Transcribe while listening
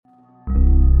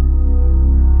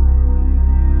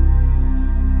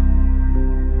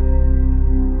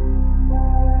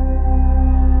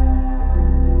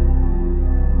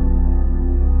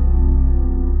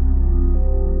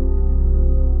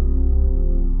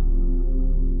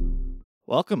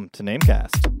Welcome to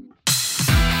Namecast.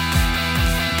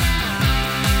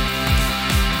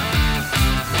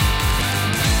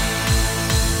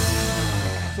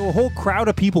 So a whole crowd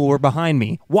of people were behind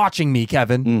me, watching me,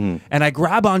 Kevin, and I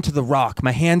grab onto the rock.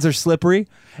 My hands are slippery,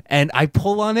 and I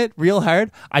pull on it real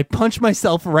hard. I punch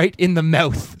myself right in the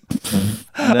mouth.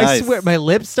 Nice. I swear, my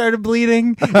lips started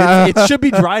bleeding. It should be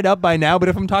dried up by now, but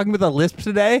if I'm talking with a lisp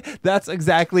today, that's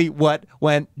exactly what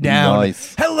went down.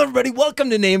 Nice. Hello, everybody. Welcome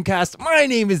to Namecast. My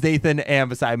name is Nathan, and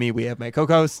beside me, we have my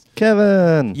co-host.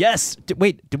 Kevin. Yes.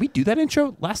 Wait, did we do that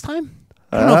intro last time?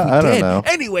 I don't know if we I don't did. know.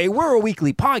 Anyway, we're a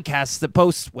weekly podcast that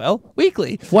posts, well,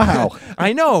 weekly. Wow.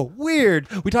 I know. Weird.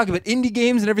 We talk about indie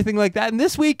games and everything like that. And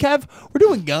this week, Kev, we're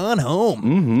doing Gone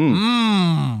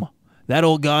Home. That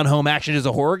old Gone Home action is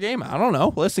a horror game? I don't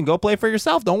know. Listen, go play for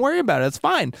yourself. Don't worry about it. It's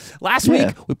fine. Last week,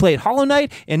 we played Hollow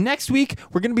Knight. And next week,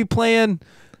 we're going to be playing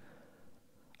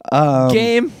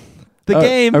game. The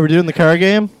game. Are we doing the car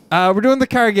game? We're doing the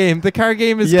car game. The car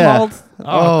game is called...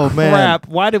 Oh, man. Crap.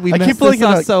 Why did we mess this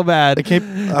up so bad?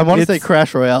 I want to say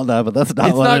Crash Royale now, but that's not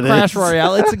It's what not it Crash is.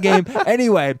 Royale. It's a game.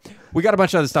 Anyway, we got a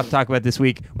bunch of other stuff to talk about this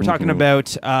week. We're talking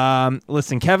about,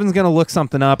 listen, Kevin's going to look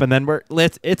something up, and then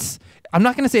I'm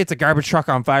not going to say it's a garbage truck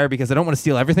on fire because I don't want to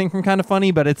steal everything from Kind of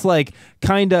Funny, but it's like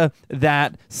kind of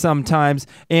that sometimes.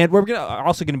 And what we're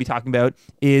also going to be talking about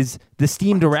is the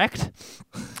Steam Direct.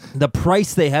 The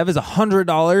price they have is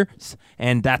 $100,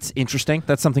 and that's interesting.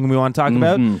 That's something we want to talk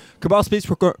about. Cabal Space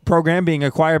Program being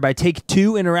acquired by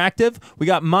Take-Two Interactive. We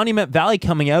got Monument Valley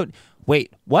coming out.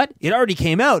 Wait, what? It already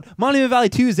came out. Monument Valley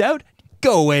 2 is out?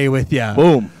 Go away with ya.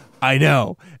 Boom. I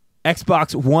know.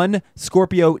 Xbox One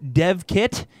Scorpio dev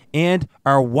kit and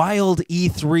our wild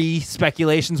E3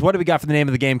 speculations. What do we got for the name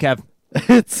of the game, Kev?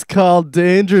 It's called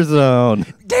Danger Zone.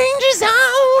 Danger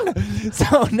Zone!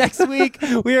 So next week,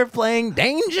 we are playing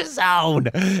Danger Zone.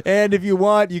 And if you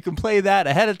want, you can play that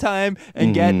ahead of time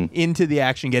and get into the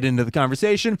action, get into the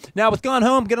conversation. Now, with Gone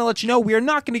Home, I'm going to let you know we are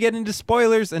not going to get into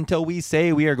spoilers until we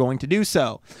say we are going to do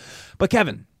so. But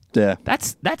Kevin, Yeah.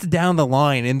 that's down the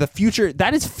line. In the future,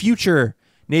 that is future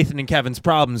Nathan and Kevin's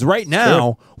problems. Right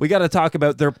now, we got to talk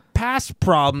about their past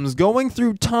problems going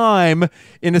through time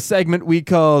in a segment we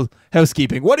call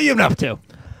Housekeeping. What have you been up to?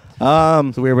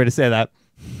 It's a weird way to say that.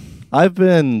 I've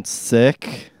been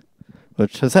sick,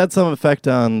 which has had some effect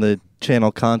on the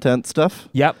channel content stuff.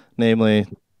 Yep. Namely,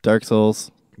 Dark Souls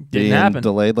being happen.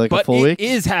 delayed like But a full week. it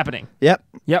is happening. Yep.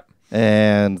 Yep.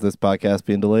 And this podcast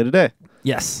being delayed today.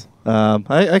 Yes.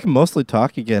 I can mostly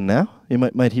talk again now. You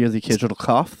might hear the occasional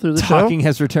cough through the Talking show.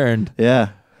 has returned. Yeah,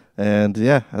 and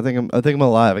yeah, I think I'm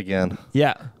alive again,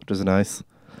 Yeah. which is nice.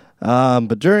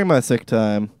 But during my sick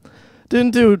time,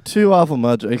 didn't do too awful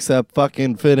much except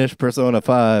fucking finish Persona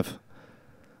 5.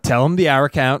 Tell them the hour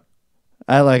count.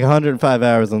 I had like 105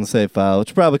 hours on the save file, which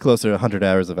is probably closer to 100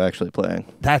 hours of actually playing.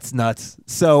 That's nuts.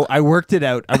 So I worked it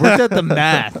out. I worked out the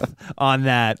math on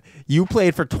that. You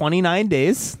played for 29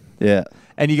 days. Yeah.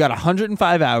 And you got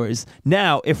 105 hours.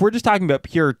 Now, if we're just talking about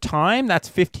pure time, that's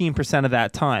 15% of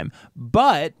that time.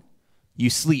 But you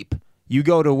sleep. You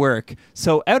go to work.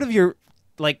 So out of your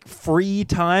like free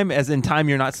time, as in time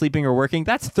you're not sleeping or working,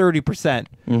 that's 30%.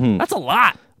 That's a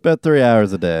lot. About 3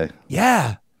 hours a day.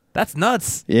 Yeah. That's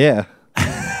nuts. Yeah.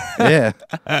 Yeah.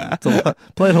 It's a lot.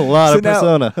 Played a lot of now,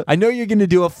 Persona. I know you're going to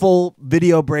do a full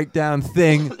video breakdown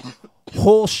thing,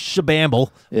 whole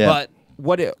shabamble. Yeah. But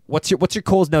what's your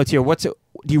Cole's notes here?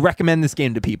 Do you recommend this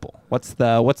game to people? What's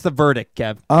the verdict,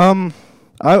 Kev?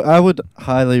 I would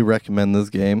highly recommend this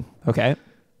game. Okay.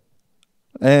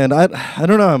 And I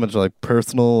don't know how much like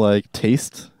personal like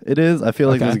taste it is. I feel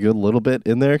like Okay. there's a good little bit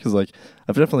in there because like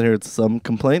I've definitely heard some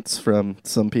complaints from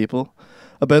some people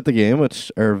about the game,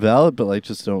 which are valid, but like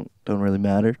just don't really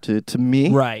matter to me,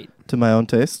 Right. to my own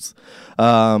tastes.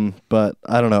 But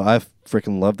I don't know. I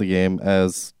freaking love the game,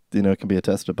 as you know, it can be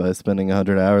attested by spending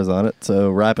 100 hours on it so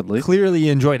rapidly. Clearly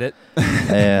you enjoyed it.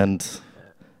 And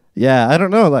yeah, I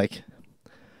don't know, like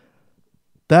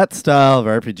that style of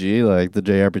RPG, like the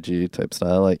JRPG type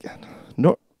style, like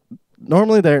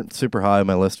normally they aren't super high on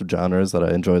my list of genres that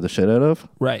I enjoy the shit out of,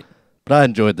 Right. but I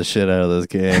enjoyed the shit out of this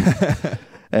game.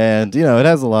 And you know, it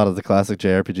has a lot of the classic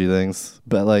JRPG things,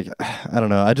 but like I don't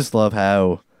know, I just love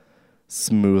how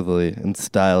smoothly and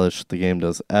stylish the game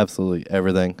does absolutely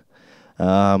everything.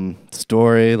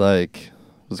 Story, like,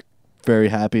 was very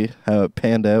happy how it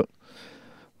panned out,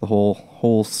 the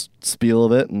whole spiel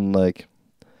of it, and like,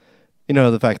 you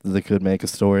know, the fact that they could make a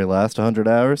story last 100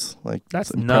 hours, like, That's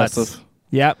it's impressive. nuts.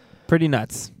 Yep. Pretty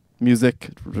nuts. Music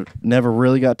never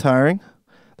really got tiring.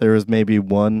 There was maybe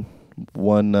one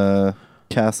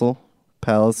castle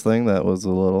palace thing that was a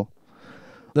little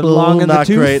Little long in the not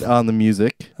tooth. great on the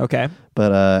music, Okay.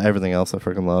 but everything else I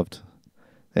freaking loved.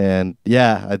 And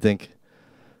yeah, I think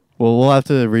we'll have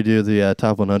to redo the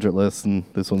top 100 list, and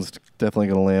this one's definitely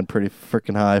going to land pretty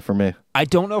freaking high for me. I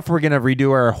don't know if we're going to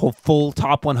redo our whole full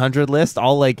top 100 list,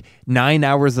 all like 9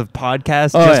 hours of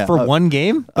podcast for one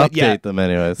game. But Update them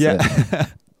anyways. Yeah.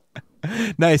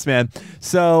 Nice, man.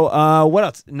 So what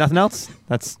else? Nothing else?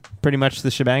 That's pretty much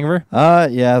the shebang of her?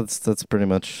 Yeah, that's pretty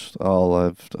much all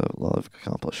I've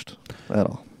accomplished at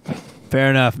all. Fair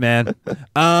enough, man.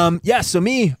 Yeah, so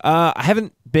me, I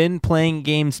haven't been playing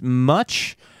games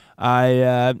much.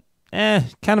 Kind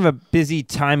of a busy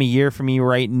time of year for me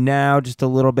right now, just a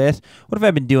little bit. What have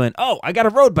I been doing? Oh, I got a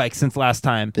road bike since last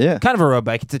time. Yeah. Kind of a road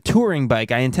bike. It's a touring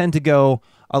bike. I intend to go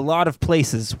a lot of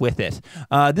places with it.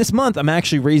 This month, I'm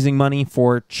actually raising money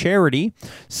for charity.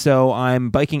 So I'm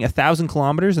biking 1,000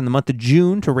 kilometers in the month of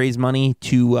June to raise money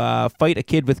to fight a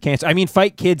kid with cancer. I mean,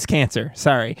 fight kids' cancer.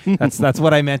 Sorry. That's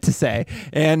what I meant to say.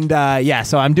 And yeah,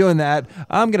 so I'm doing that.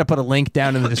 I'm going to put a link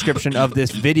down in the description of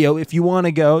this video. If you want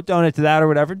to go donate to that or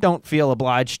whatever, don't feel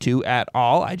obliged to at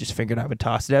all. I just figured I would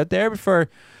toss it out there before,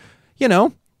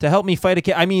 to help me fight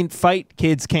fight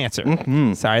kids' cancer.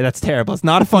 Mm-hmm. Sorry, that's terrible. It's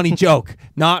not a funny joke.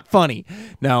 Not funny.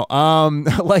 No,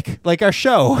 like our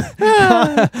show.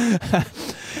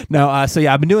 No, so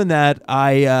yeah, I've been doing that.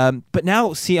 But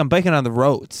now, see, I'm biking on the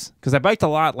roads because I biked a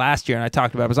lot last year, and I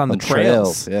talked about it was on the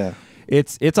trails. Yeah.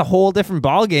 It's a whole different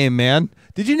ball game, man.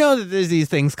 Did you know that there's these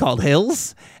things called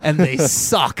hills and they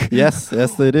suck? Yes,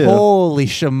 they do. Holy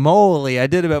shamoly. I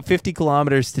did about 50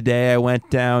 kilometers today. I went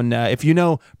down, if you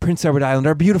know Prince Edward Island,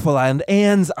 our beautiful island,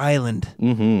 Anne's Island,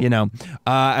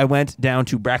 I went down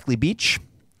to Brackley Beach.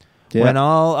 Yeah. Went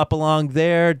all up along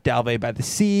there, Dalvey by the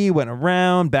Sea, went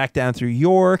around, back down through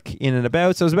York, in and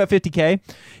about. So it was about 50K.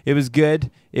 It was good.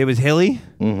 It was hilly.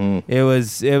 Mm-hmm.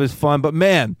 It was fun. But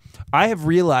man, I have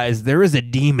realized there is a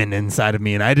demon inside of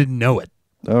me, and I didn't know it.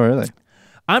 Oh, really?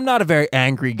 I'm not a very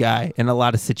angry guy in a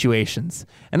lot of situations,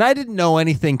 and I didn't know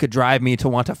anything could drive me to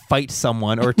want to fight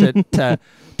someone or to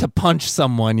punch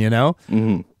someone,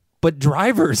 Mm-hmm. But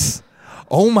drivers,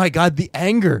 oh my God, the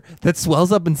anger that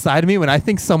swells up inside of me when I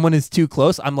think someone is too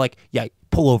close. I'm like, yeah,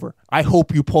 pull over. I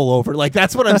hope you pull over. Like,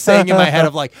 that's what I'm saying in my head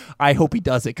of like, I hope he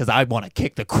does it because I want to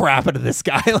kick the crap out of this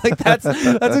guy. Like, that's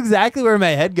exactly where my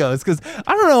head goes. Because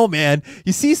I don't know, man.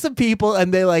 You see some people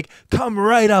and they like come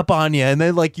right up on you, and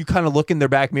then like you kind of look in their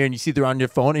back mirror and you see they're on your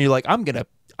phone and you're like, I'm gonna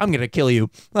kill you.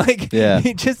 Like, yeah.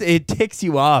 it ticks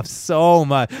you off so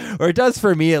much, or it does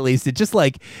for me at least. It just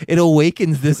like it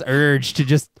awakens this urge to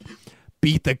just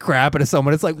beat the crap out of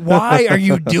someone. It's like, why are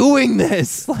you doing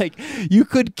this? Like, you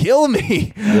could kill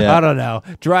me. Yeah. I don't know.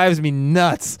 Drives me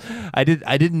nuts. I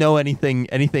didn't know anything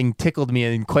tickled me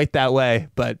in quite that way,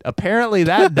 but apparently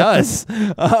that does.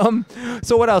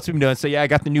 So what else have we been doing? So yeah, I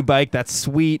got the new bike. That's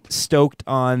sweet. Stoked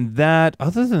on that.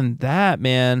 Other than that,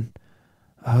 man,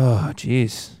 oh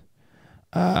jeez.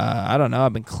 I don't know.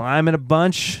 I've been climbing a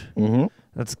bunch. Mm-hmm.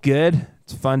 That's good.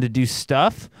 It's fun to do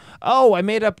stuff. Oh, I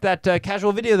made up that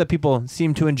casual video that people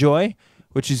seem to enjoy,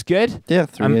 which is good. Yeah,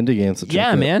 3 indie games. To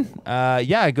yeah, man.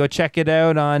 Yeah, go check it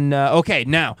out on... okay,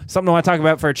 now, something I want to talk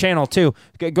about for our channel, too.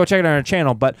 Go check it out on our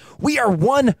channel. But we are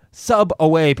 1 sub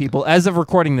away, people, as of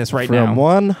recording this right now. From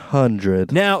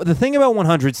 100. Now, the thing about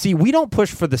 100, see, we don't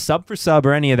push for the sub for sub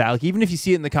or any of that. Like, even if you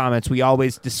see it in the comments, we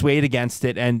always dissuade against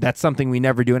it, and that's something we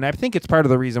never do. And I think it's part of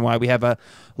the reason why we have a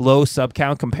low sub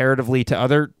count comparatively to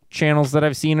other channels that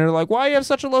I've seen are like, why you have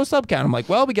such a low sub count? I'm like,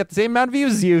 well, we get the same amount of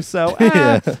views as you, so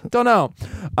don't know.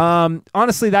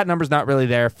 Honestly, that number's not really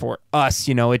there for us.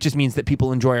 It just means that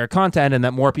people enjoy our content and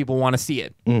that more people want to see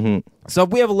it. Mm-hmm. So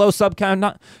if we have a low sub count,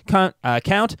 I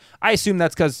assume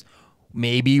that's because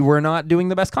maybe we're not doing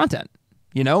the best content.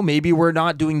 Maybe we're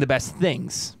not doing the best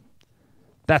things.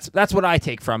 That's what I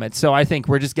take from it. So I think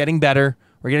we're just getting better.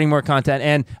 We're getting more content,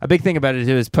 and a big thing about it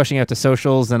too is pushing out to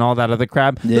socials and all that other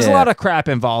crap. Yeah. There's a lot of crap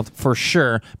involved for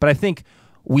sure, but I think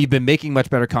we've been making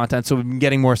much better content, so we've been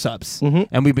getting more subs,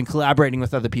 and we've been collaborating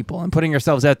with other people and putting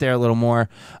ourselves out there a little more.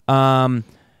 But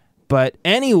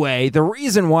anyway, the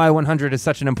reason why 100 is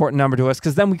such an important number to us,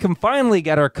 because then we can finally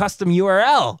get our custom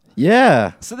URL.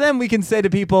 Yeah. So then we can say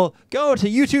to people, go to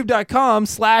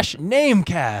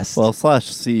youtube.com/namecast. Well,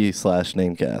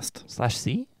 /c/namecast.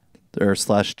 /c? Or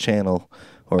 /channel.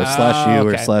 Or /u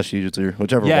or /user,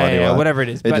 whichever one you want. Whatever it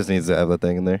is. It just needs to have that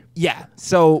thing in there. Yeah.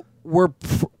 So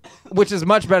which is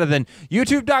much better than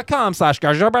youtube.com/.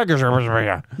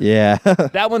 Yeah.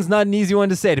 That one's not an easy one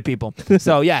to say to people.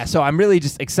 So yeah, so I'm really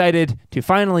just excited to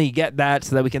finally get that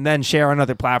so that we can then share on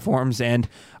other platforms, and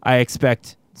I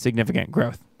expect significant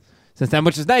growth since then,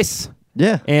 which is nice.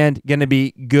 Yeah. and going to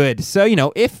be good. So,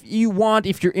 if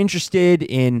you're interested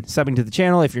in subbing to the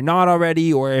channel, if you're not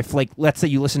already, or if, like, let's say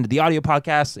you listen to the audio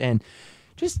podcast and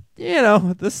just,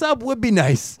 the sub would be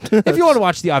nice. If you want to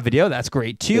watch the odd video, that's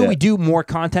great too. Yeah. We do more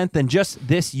content than just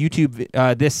this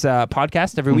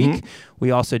podcast every week.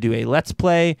 We also do a Let's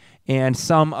Play and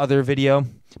some other video.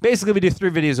 Basically, we do 3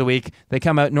 videos a week. They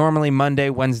come out normally Monday,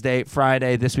 Wednesday,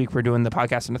 Friday. This week, we're doing the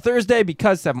podcast on a Thursday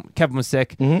because Kevin was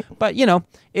sick. But,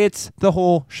 it's the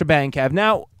whole shebang, Kev.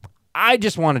 Now, I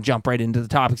just want to jump right into the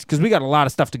topics because we got a lot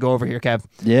of stuff to go over here, Kev.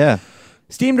 Yeah.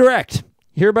 Steam Direct.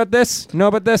 Hear about this? Know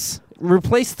about this?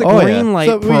 Replace the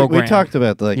Greenlight program. We talked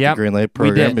about the Greenlight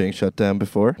program being shut down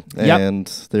before, and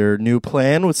their new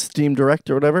plan with Steam Direct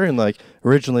or whatever. And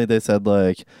originally they said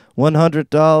 $100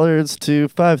 to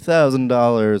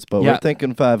 $5,000, but we're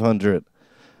thinking $500.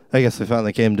 I guess they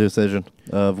finally came to a decision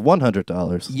of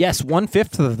 $100. Yes,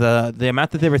 1/5 of the amount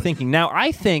that they were thinking. Now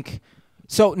I think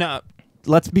so. Now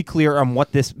let's be clear on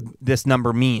what this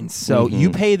number means. So you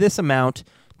pay this amount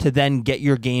to then get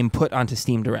your game put onto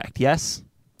Steam Direct. Yes.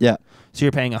 Yeah. So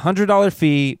you're paying a $100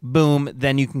 fee, boom,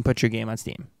 then you can put your game on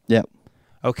Steam. Yep.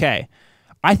 Okay.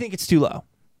 I think it's too low.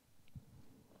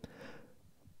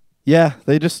 Yeah,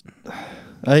 they just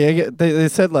they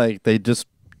said they just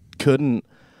couldn't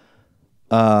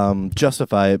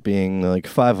justify it being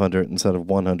 500 instead of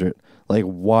 100.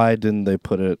 Why didn't they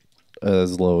put it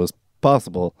as low as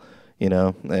possible,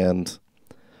 And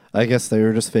I guess they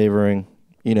were just favoring,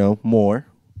 more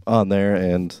on there,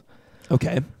 and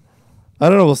okay. I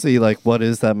don't know. We'll see. What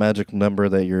is that magic number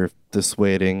that you're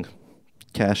dissuading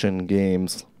cash-in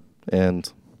games?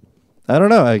 And I don't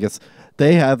know. I guess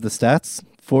they have the stats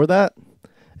for that.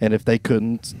 And if they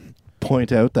couldn't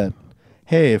point out that,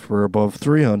 hey, if we're above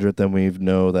 300, then we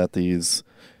know that these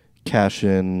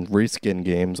cash-in reskin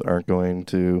games aren't going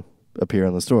to appear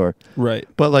on the store. Right.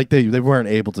 But they weren't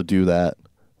able to do that,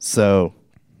 so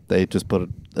they just put it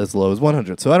as low as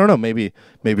 100. So I don't know. Maybe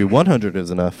 100 is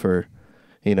enough for.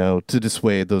 To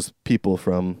dissuade those people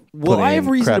from Well, I have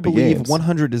reason to believe games.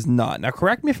 100 is not. Now,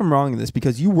 correct me if I'm wrong in this,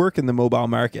 because you work in the mobile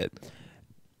market.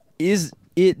 Is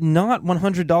it not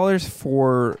 $100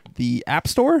 for the App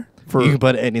Store? You can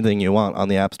put anything you want on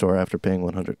the App Store after paying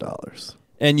 $100.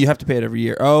 And you have to pay it every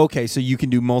year. Oh, okay, so you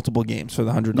can do multiple games for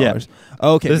the $100. Yeah.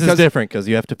 Okay. This is different because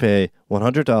you have to pay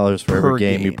 $100 for every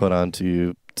game you game. put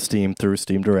onto Steam through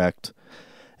Steam Direct.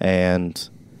 And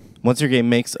once your game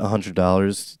makes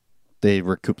 $100... they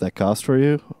recoup that cost for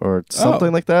you or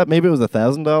something like that. Maybe it was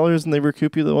 $1,000 and they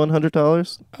recoup you the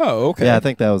 $100. Oh, okay. Yeah, I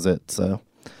think that was it. So,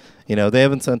 they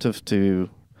have incentive to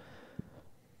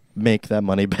make that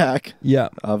money back. Yeah.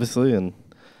 Obviously. And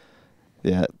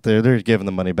yeah, they're giving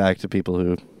the money back to people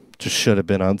who just should have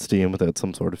been on Steam without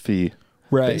some sort of fee.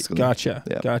 Right. Basically. Gotcha.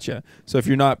 Yeah. Gotcha. So if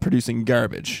you're not producing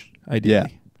garbage, ideally. Yeah.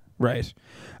 Right.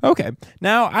 Okay.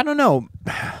 Now, I don't know.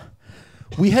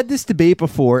 We had this debate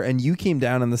before, and you came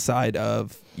down on the side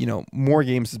of, more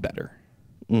games is better.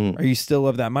 Are you still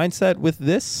of that mindset with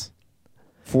this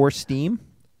for Steam?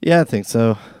 Yeah, I think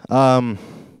so.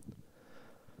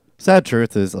 Sad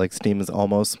truth is, Steam is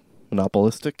almost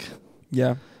monopolistic.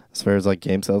 Yeah. As far as,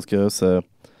 game sales go. So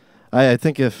I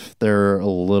think if they're a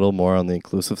little more on the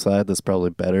inclusive side, that's probably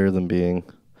better than being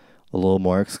a little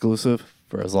more exclusive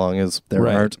for as long as there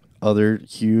aren't other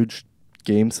huge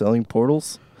game-selling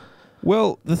portals.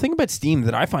 Well, the thing about Steam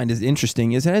that I find is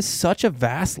interesting is it has such a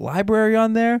vast library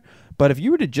on there, but if you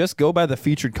were to just go by the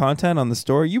featured content on the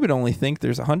store, you would only think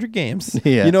there's 100 games.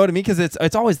 Yeah. You know what I mean? Because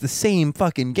it's always the same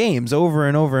fucking games over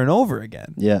and over and over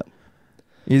again. Yeah.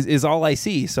 Is all I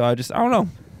see. So I don't know.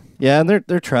 Yeah, and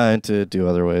they're trying to do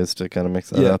other ways to kind of mix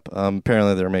that up.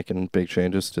 Apparently they're making big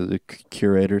changes to the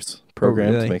curators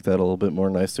program to make that a little bit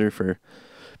more nicer for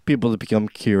people to become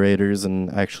curators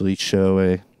and actually show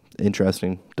a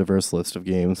interesting, diverse list of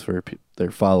games for their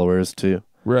followers to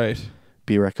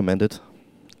be recommended.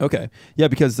 Okay. Yeah,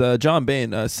 because John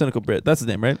Bain, Cynical Brit, that's his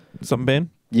name, right? Something Bain?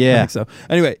 Yeah. I think so.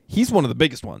 Anyway, he's one of the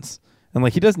biggest ones. And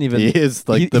he doesn't even... He is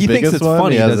the he biggest thinks it's one.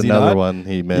 Funny, he has does another he not? one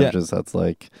he manages that's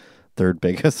third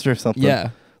biggest or something.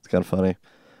 Yeah. It's kind of funny.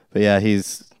 But yeah,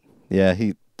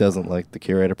 he doesn't like the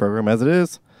curator program as it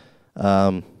is.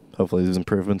 Hopefully these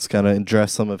improvements kind of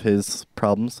address some of his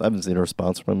problems. I haven't seen a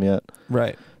response from him yet.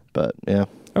 Right. But yeah.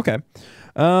 Okay.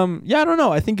 Yeah, I don't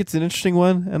know. I think it's an interesting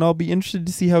one, and I'll be interested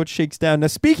to see how it shakes down. Now,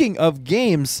 speaking of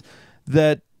games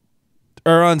that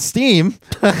are on Steam,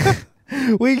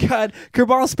 we got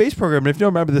Kerbal Space Program. And if you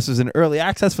don't remember, this was in early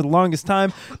access for the longest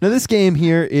time. Now, this game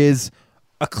here is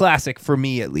a classic for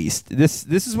me, at least. This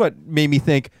is what made me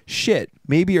think, shit,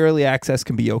 maybe early access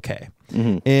can be okay.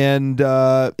 And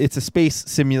it's a space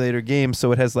simulator game,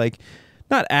 so it has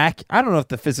I don't know if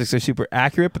the physics are super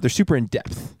accurate, but they're super in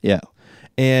depth. Yeah.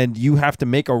 And you have to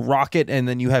make a rocket, and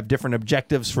then you have different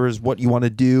objectives for what you want to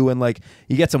do, and like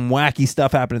you get some wacky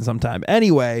stuff happening sometime.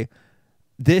 Anyway,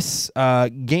 this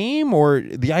game or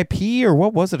the IP or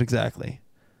what was it exactly?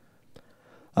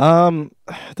 I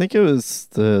think it was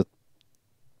the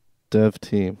dev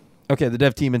team. Okay, the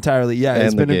dev team entirely. Yeah, And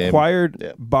it's the been game. acquired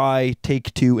Yeah. by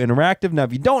Take-Two Interactive. Now,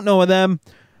 if you don't know them,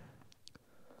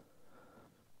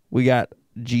 we got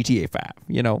GTA 5.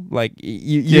 You know, like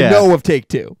you Yeah. know of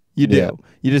Take-Two. You do. Yeah.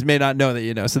 You just may not know that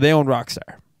you know. So they own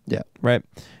Rockstar, Yeah. right?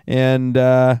 And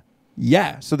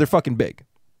yeah, so they're fucking big.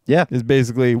 Yeah. Is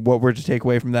basically what we're to take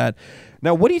away from that.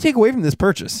 Now, what do you take away from this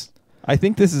purchase? I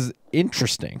think this is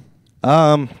interesting.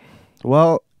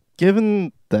 Well,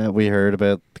 given that we heard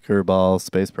about the Kerbal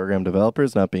space program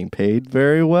developers not being paid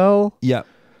very well, Yeah.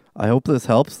 I hope this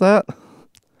helps that.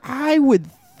 I would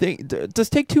think. Does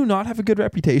Take-Two not have a good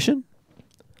reputation?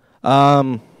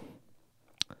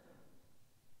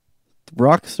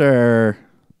 Rockstar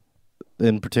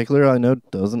in particular, I know,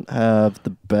 doesn't have the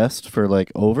best for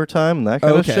like overtime and that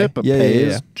kind of Okay. shit, but Yeah, pay yeah,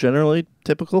 is yeah. generally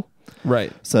typical.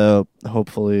 Right. So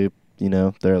hopefully,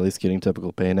 they're at least getting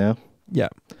typical pay now Yeah.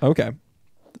 Okay.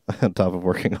 on top of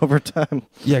working overtime.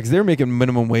 Yeah, because they're making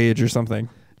minimum wage or something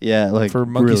Yeah, like for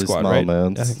Monkey really Squad, small right?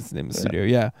 amounts. I think it's the name of the studio.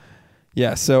 Yeah.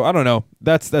 Yeah. So I don't know.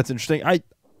 That's interesting.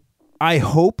 I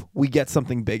hope we get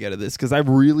something big out of this because I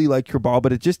really like Kerbal,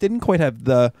 but it just didn't quite have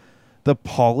the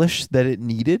polish that it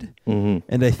needed. Mm-hmm.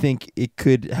 And I think it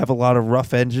could have a lot of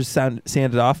rough edges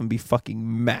sanded off and be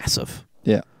fucking massive.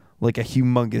 Yeah. Like a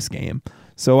humongous game.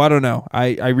 So I don't know.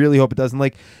 I really hope it doesn't.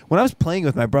 Like when I was playing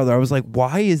with my brother, I was like,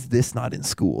 why is this not in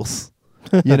schools?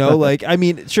 You know, like, I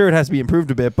mean, sure, it has to be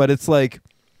improved a bit, but it's like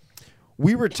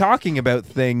we were talking about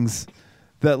things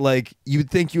that like you'd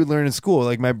think you would learn in school.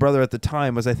 Like my brother at the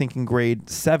time was, I think, in grade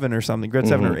 7 or something, grade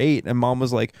 7 or 8. And mom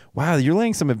was like, wow, you're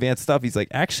learning some advanced stuff. He's like,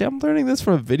 actually, I'm learning this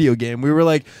from a video game. We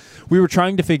were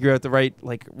trying to figure out the right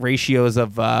like ratios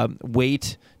of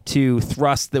weight to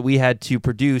thrust that we had to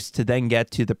produce to then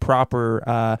get to the proper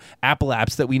Apple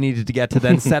apps that we needed to get to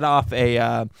then set off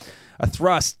a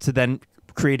thrust to then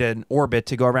create an orbit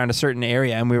to go around a certain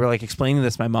area. And we were like explaining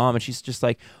this to my mom, and she's just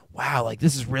like, wow, like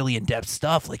this is really in-depth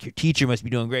stuff. Like your teacher must be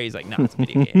doing great. He's like, no, it's a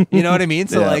video game. You know what I mean?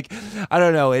 So like, I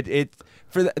don't know. It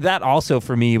for that also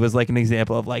for me was like an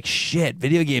example of like, shit,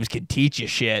 video games can teach you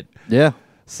shit. Yeah.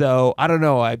 So I don't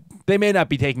know. They may not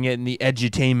be taking it in the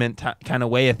edutainment kind of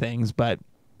way of things, but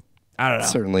I don't know. It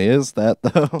certainly is that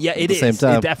though. Yeah, it at the is. same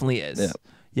time. It definitely is. Yeah.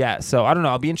 Yeah, so I don't know.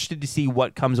 I'll be interested to see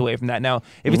what comes away from that. Now,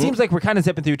 if it seems like we're kind of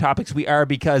zipping through topics, we are,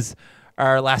 because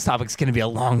our last topic's going to be a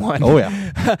long one. Oh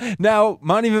yeah. Now,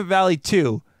 Monument Valley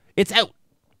 2, it's out.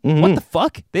 What the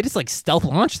fuck? They just like stealth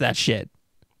launched that shit.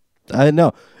 I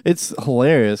know. It's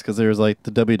hilarious because there's like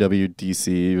the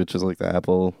WWDC, which is like the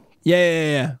Apple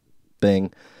Yeah.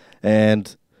 thing,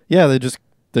 and yeah, they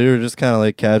were just kind of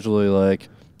like casually like,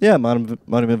 yeah,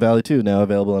 Monument Valley 2 now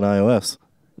available on iOS,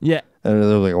 Yeah. and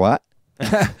they're like, what?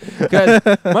 Because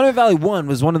Monument Valley 1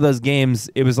 was one of those games.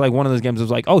 It was like one of those games that was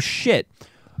like, oh shit,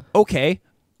 okay,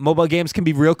 mobile games can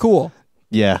be real cool.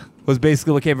 Yeah, Was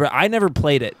basically what came from it. I never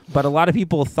played it, but a lot of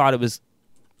people thought it was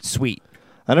sweet.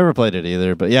 I never played it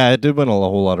either, but yeah, it did win a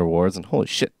whole lot of awards, and holy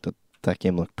shit, that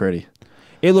game looked pretty.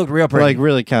 It looked real pretty. Like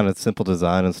really kind of simple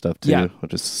design and stuff too, Yeah.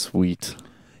 which is sweet.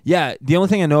 Yeah, the only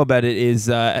thing I know about it is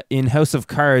in House of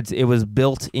Cards, it was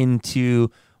built into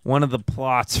one of the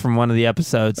plots from one of the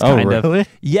episodes. Oh, Kind really? of.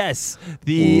 Yes.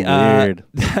 The Weird.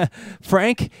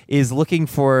 Frank is looking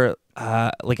for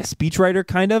like a speechwriter,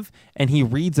 kind of, and he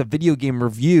reads a video game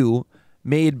review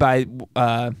made by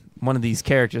one of these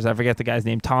characters. I forget the guy's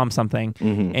name, Tom something,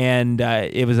 and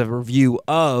it was a review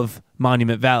of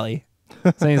Monument Valley.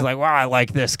 So he's like, wow, I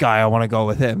like this guy. I want to go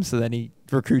with him. So then he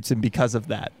recruits him because of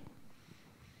that.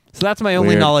 So that's my only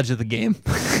Weird. knowledge of the game.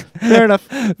 Fair enough.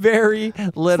 Very It's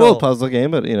a little. little puzzle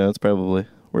game, but it's probably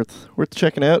worth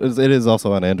checking out. It is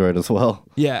also on Android as well.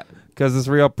 Yeah, because it's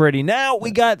real pretty. Now we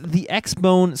got the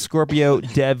Xbone Scorpio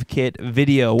dev kit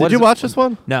video. Did you watch this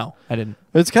one? No, I didn't.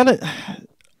 It's kind of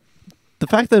the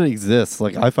fact that it exists.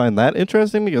 Like I find that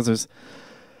interesting because there's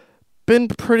been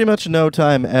pretty much no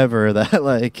time ever that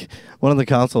like one of the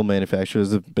console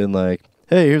manufacturers have been like,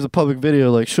 hey, here's a public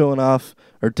video like showing off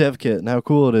our dev kit and how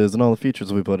cool it is and all the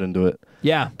features we put into it.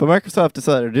 Yeah. But Microsoft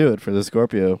decided to do it for the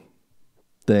Scorpio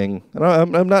thing.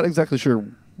 I'm not exactly sure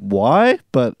why,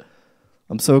 but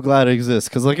I'm so glad it exists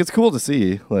because like it's cool to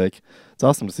see. Like it's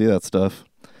awesome to see that stuff.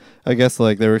 I guess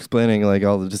like they were explaining like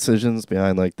all the decisions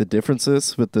behind like the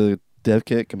differences with the dev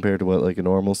kit compared to what like a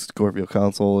normal Scorpio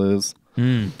console is.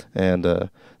 and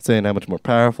saying how much more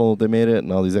powerful they made it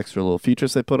and all these extra little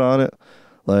features they put on it.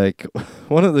 Like,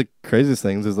 one of the craziest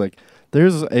things is, like,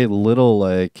 there's a little,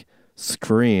 like,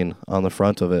 screen on the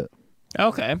front of it.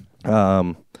 Okay.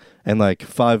 And, like,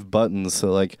 5 buttons.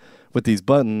 So, like, with these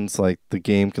buttons, like, the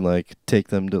game can, like, take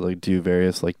them to, like, do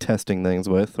various, like, testing things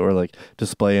with, or, like,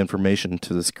 display information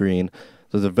to the screen.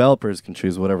 The developers can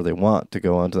choose whatever they want to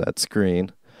go onto that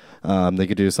screen. They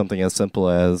could do something as simple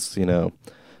as, you know,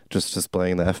 just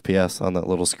displaying the FPS on that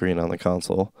little screen on the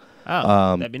console.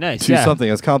 Oh, that'd be nice. To something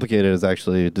as complicated as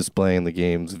actually displaying the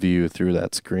game's view through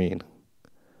that screen.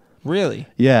 Really?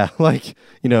 Yeah, like,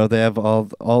 you know, they have all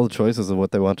the choices of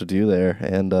what they want to do there,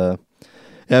 and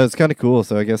yeah, it's kind of cool.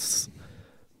 So I guess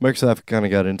Microsoft kind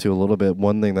of got into a little bit.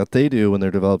 One thing that they do when they're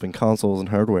developing consoles and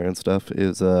hardware and stuff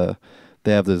is they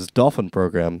have this dolphin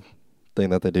program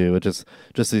thing that they do, which is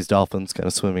just these dolphins kind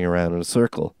of swimming around in a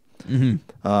circle.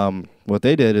 What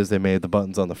they did is they made the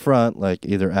buttons on the front, like,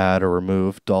 either add or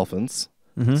remove dolphins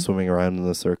swimming around in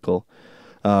the circle.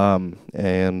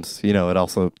 And, you know,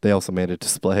 they also made it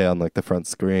display on, like, the front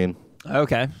screen.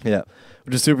 Okay. Yeah,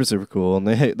 which is super, super cool. And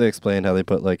they explained how they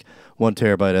put, like, 1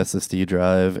 terabyte SSD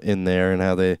drive in there, and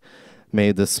how they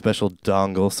made this special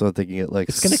dongle so that they can get, like,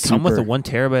 it's going to come with a 1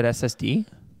 terabyte SSD?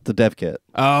 The dev kit.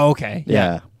 Oh, okay.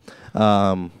 Yeah.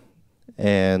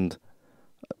 And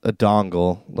a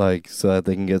dongle, like, so that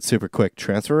they can get super quick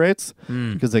transfer rates.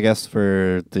 Because I guess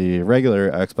for the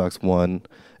regular Xbox One,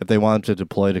 if they wanted to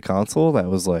deploy to console, that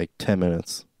was like 10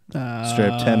 minutes. Straight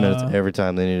up 10 minutes every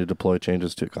time they need to deploy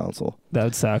changes to a console. That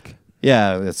would suck.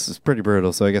 Yeah, it's pretty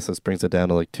brutal. So I guess this brings it down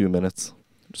to like 2 minutes,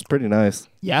 which is pretty nice.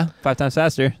 Yeah, 5 times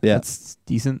faster. Yeah. That's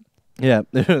decent. Yeah,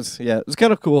 it was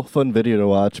kind of cool, fun video to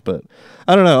watch, but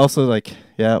I don't know. Also, like,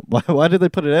 yeah, why did they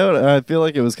put it out? I feel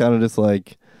like it was kind of just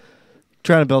like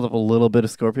trying to build up a little bit of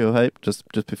Scorpio hype just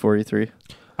before E3.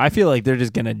 I feel like they're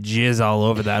just gonna jizz all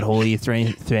over that whole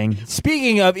E3 thing.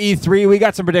 Speaking of E3, we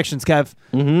got some predictions, Kev.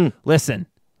 Listen,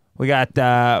 we got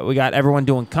everyone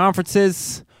doing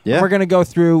conferences. Yeah, and we're gonna go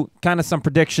through kind of some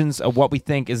predictions of what we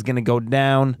think is gonna go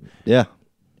down. Yeah,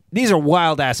 these are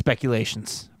wild ass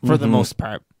speculations for the most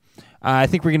part. I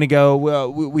think we're going to go,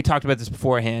 we talked about this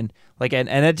beforehand, like an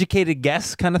educated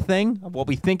guess kind of thing of what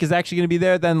we think is actually going to be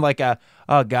there, then like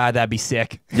oh God, that'd be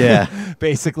sick. Yeah.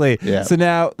 Basically. Yeah. So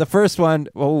now the first one,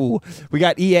 we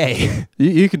got EA.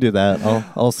 You can do that.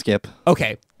 I'll skip.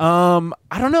 Okay. I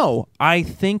don't know. I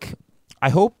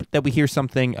hope that we hear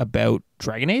something about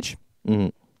Dragon Age.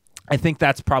 I think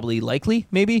that's probably likely,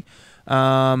 maybe.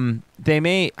 They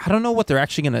may, I don't know what they're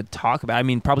actually going to talk about. I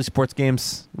mean, probably sports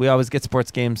games. We always get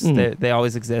sports games. They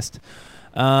always exist.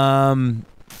 As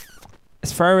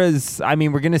far as, I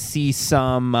mean, we're going to see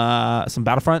some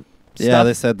Battlefront stuff. Yeah,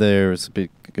 they said there's going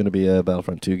to be a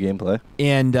Battlefront 2 gameplay.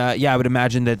 And yeah, I would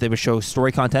imagine that they would show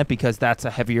story content because that's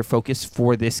a heavier focus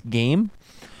for this game.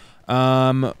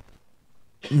 Now,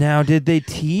 did they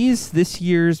tease this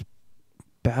year's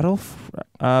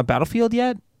Battlefield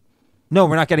yet? No,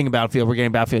 we're not getting a Battlefield. We're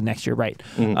getting Battlefield next year, right?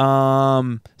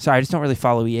 Sorry, I just don't really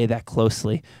follow EA that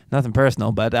closely. Nothing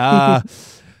personal, but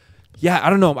yeah, I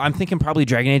don't know. I'm thinking probably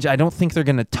Dragon Age. I don't think they're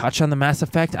going to touch on the Mass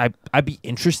Effect. I'd be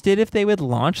interested if they would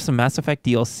launch some Mass Effect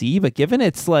DLC, but given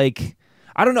it's like,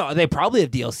 I don't know, they probably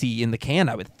have DLC in the can,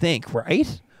 I would think,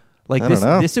 right? Like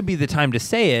this would be the time to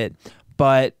say it,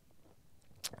 but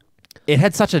it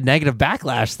had such a negative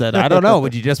backlash that I don't know.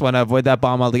 Would you just want to avoid that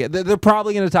bomb altogether? They're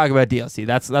probably going to talk about DLC.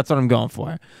 That's what I'm going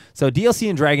for. So DLC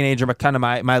and Dragon Age are kind of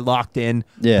my locked in.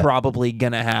 Yeah. Probably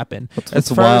going to happen.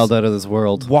 It's wild out of this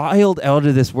world. Wild out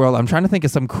of this world. I'm trying to think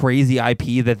of some crazy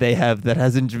IP that they have that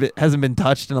hasn't been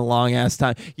touched in a long ass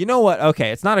time. You know what? Okay,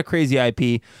 it's not a crazy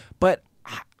IP, but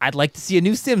I'd like to see a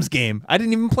new Sims game. I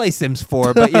didn't even play Sims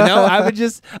 4, but I would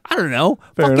just, I don't know,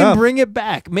 bring it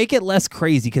back, make it less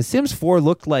crazy. Because Sims 4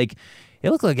 looked like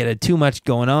it had too much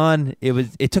going on.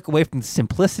 It took away from the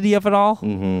simplicity of it all,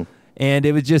 and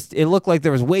it looked like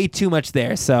there was way too much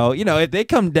there. So if they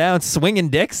come down swinging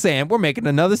dicks saying we're making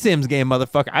another Sims game,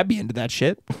 motherfucker, I'd be into that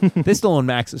shit. They still own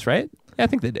Maxis, right? Yeah, I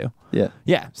think they do.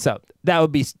 Yeah. So that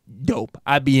would be dope.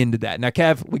 I'd be into that. Now,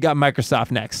 Kev, we got Microsoft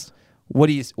next. What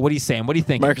are you saying? What do you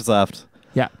think? Microsoft.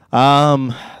 Yeah.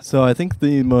 So I think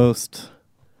the most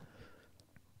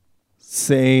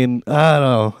sane, I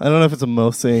don't know if it's a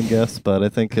most sane guess, but I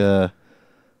think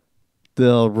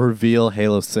they'll reveal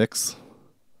Halo 6.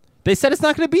 They said it's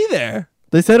not going to be there.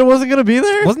 They said it wasn't going to be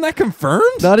there? Wasn't that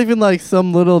confirmed? Not even like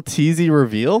some little teasy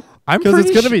reveal? Because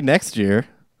it's going to be next year.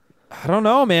 I don't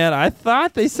know, man. I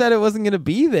thought they said it wasn't going to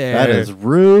be there. That is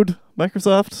rude,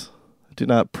 Microsoft. I do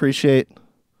not appreciate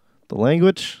the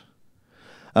language.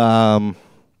 But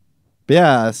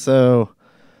yeah, so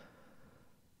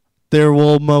there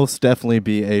will most definitely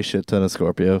be a shit ton of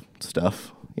Scorpio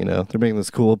stuff. You know, they're making this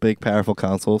cool, big, powerful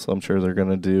console, so I'm sure they're going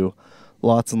to do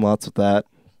lots and lots with that.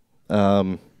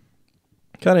 Kind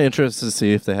of interested to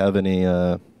see if they have any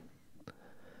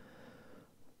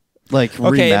like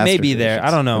Okay, remastered it may be there. versions.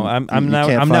 I don't know. And I'm you now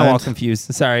can't I'm now all find-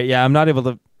 confused. Sorry. Yeah, I'm not able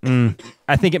to.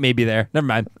 I think it may be there. Never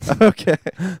mind. Okay.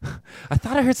 I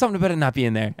thought I heard something about it not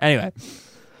being there. Anyway,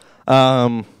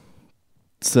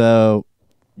 So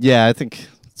yeah, I think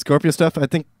Scorpio stuff. I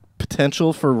think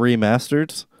potential for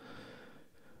remastered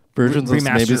versions of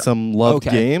maybe Remastered. some loved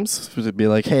Okay. games to be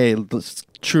like, hey, let's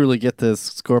truly get this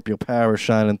Scorpio power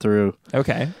shining through.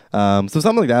 okay. So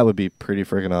something like that would be pretty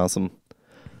freaking awesome.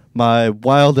 My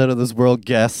wild out of this world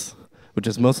guess, which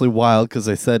is mostly wild because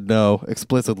I said no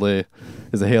explicitly,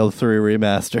 is a Halo 3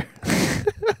 remaster.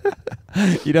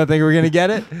 You don't think we're gonna get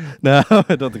it? No,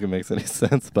 I don't think it makes any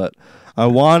sense, but I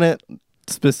want it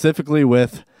specifically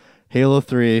with Halo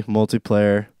 3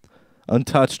 multiplayer,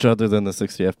 untouched other than the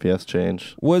 60 FPS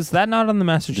change. Was that not on the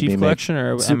Master To Chief be made Collection,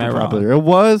 or am Super I wrong? popular. It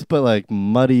was, but like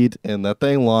muddied, and that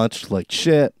thing launched like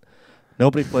shit.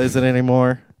 Nobody plays it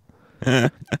anymore.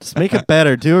 Just make it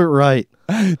better. Do it right.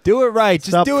 Do it right. Just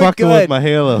Stop do it fucking good. with my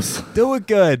Halos. Do it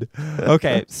good.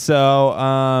 Okay, so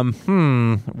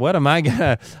what am I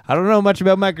gonna? I don't know much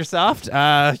about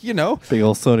Microsoft. You know. Big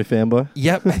old Sony fanboy.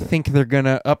 Yep, I think they're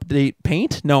gonna update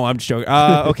Paint. No, I'm just joking.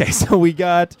 Okay, so we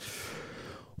got.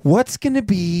 What's gonna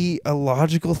be a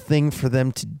logical thing for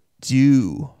them to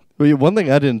do? Well, one thing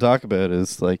I didn't talk about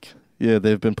is like, yeah,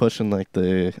 they've been pushing like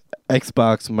the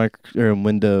Xbox or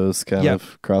Windows kind Yep.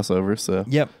 of crossover. So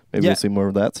Yep. maybe Yeah. we'll see more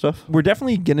of that stuff. We're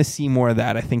definitely gonna see more of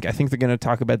that. I think they're gonna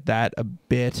talk about that a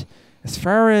bit. As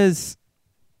far as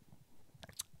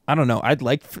I don't know, I'd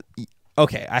like.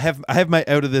 Okay, I have my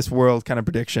out of this world kind of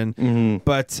prediction, Mm-hmm.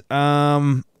 but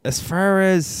as far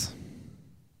as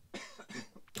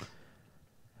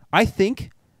I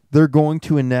think they're going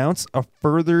to announce a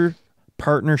further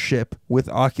partnership with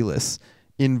Oculus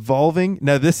involving,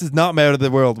 now this is not my out of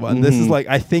the world one. This is like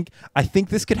I think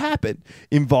this could happen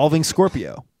involving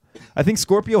Scorpio. I think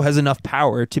Scorpio has enough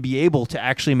power to be able to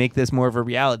actually make this more of a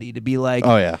reality, to be like,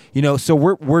 Oh, yeah. you know, so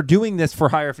we're doing this for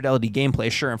higher fidelity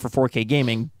gameplay, sure, and for 4K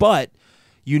gaming, but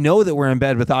you know that we're in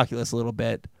bed with Oculus a little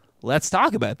bit. Let's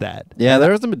talk about that. Yeah,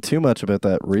 there hasn't been too much about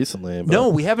that recently. But No,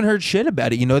 we haven't heard shit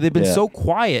about it. You know, they've been Yeah. so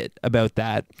quiet about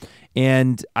that.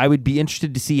 And I would be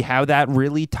interested to see how that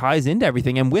really ties into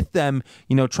everything. And with them,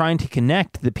 you know, trying to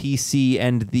connect the PC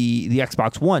and the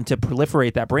Xbox One to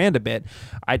proliferate that brand a bit,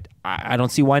 I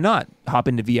don't see why not hop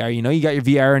into VR. You know, you got your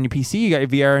VR on your PC, you got your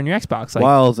VR on your Xbox. Like,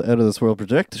 wild out of this world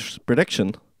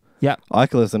prediction. yeah,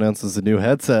 Oculus announces a new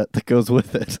headset that goes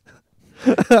with it.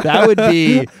 that would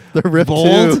be The Rift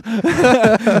bold.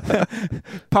 2.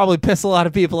 Probably piss a lot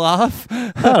of people off.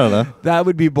 I don't know. That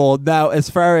would be bold. Now, as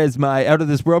far as my out of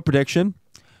this world prediction,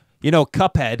 you know,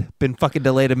 Cuphead been fucking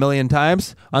delayed a million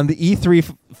times on the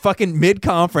E3 fucking mid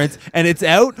conference, and it's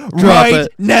out right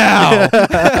it. now.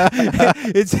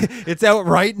 it's out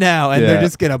right now, and they're Yeah.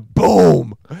 just gonna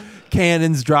boom,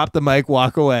 cannons, drop the mic,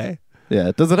 walk away.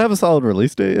 Yeah, does it have a solid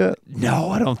release date yet?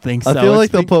 No, I don't think so. I feel It's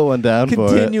like they'll been put one down for it.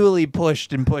 continually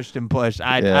pushed and pushed and pushed.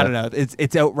 I Yeah. don't know.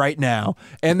 It's out right now.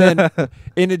 And then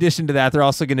in addition to that, they're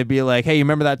also going to be like, hey, you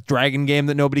remember that Dragon game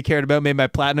that nobody cared about made by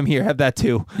Platinum? Here, have that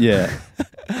too. Yeah.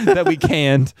 That we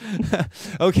canned.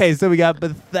 Okay, so we got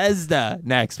Bethesda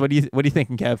next. What are you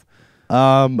thinking, Kev?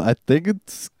 I think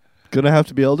it's gonna have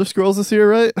to be Elder Scrolls this year,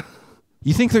 right?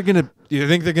 You think they're gonna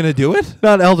do it?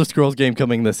 Not Elder Scrolls game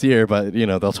coming this year, but you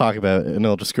know they'll talk about an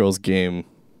Elder Scrolls game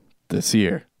this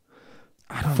year.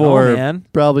 I don't For know, man.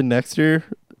 probably next year,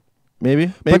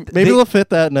 maybe. But Maybe they- they'll fit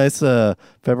that nice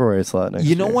February slot next year.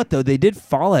 You know what though? They did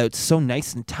Fallout so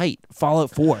nice and tight.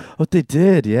 Fallout 4. What they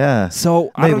did, yeah.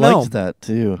 So I They don't liked know. that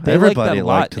too. They Everybody liked that a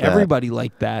lot. liked that. Everybody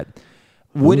liked that.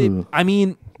 Would Ooh. it? I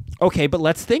mean, okay, but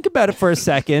let's think about it for a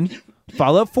second.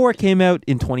 Fallout 4 came out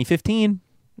in 2015.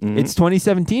 Mhm. It's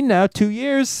 2017 now. 2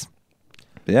 years.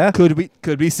 Yeah. Could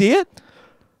we see it?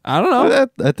 I don't know.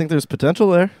 I think there's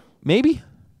potential there. Maybe.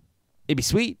 It'd be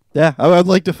sweet. Yeah, I'd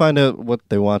like to find out what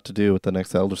they want to do with the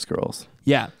next Elder Scrolls.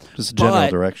 Yeah. Just a general But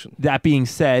direction. That being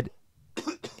said,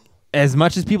 as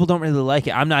much as people don't really like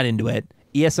it, I'm not into it.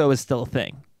 ESO is still a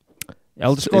thing.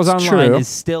 Elder Scrolls It's Online true. is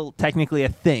still technically a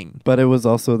thing. But it was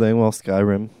also then while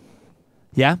Skyrim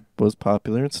Yeah. was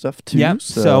popular and stuff too. Yeah.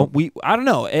 So, So I don't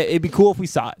know. It'd be cool if we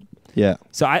saw it. yeah.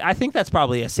 So I think that's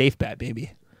probably a safe bet,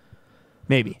 maybe.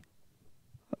 Maybe.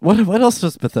 What else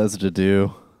does Bethesda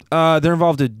do? They're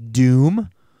involved in Doom.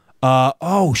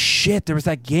 Oh shit! There was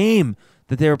that game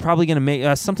that they were probably gonna make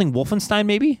something Wolfenstein,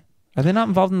 maybe. Are they not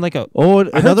involved in like a? Oh,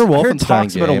 another I heard Wolfenstein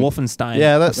talks game. about a Wolfenstein.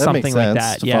 Yeah, or that something makes like sense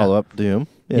that. to Yeah. follow up Doom.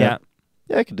 Yeah,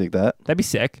 Yeah, I could dig that. that'd be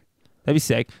sick. That'd be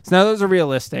sick. So now those are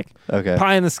realistic. Okay.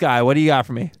 Pie in the sky. What do you got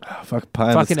for me? Oh, fuck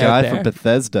Pie in the Fucking out Sky there. from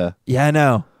Bethesda. Yeah, I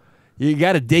know. You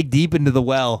got to dig deep into the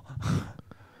well.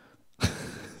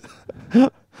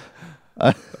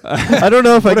 I don't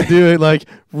know if I could do it like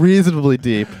reasonably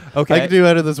deep. Okay. I could do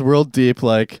out of this world deep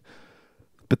like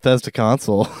Bethesda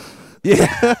console. Yeah.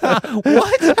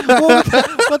 What?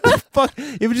 What the fuck?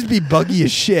 It would just be buggy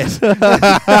as shit.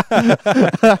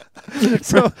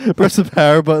 So, Press the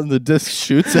power button, the disc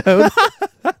shoots out.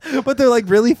 but they're like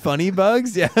really funny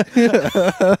bugs. Yeah.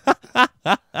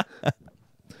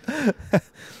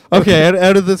 Okay,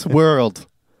 out of this world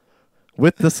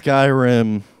with the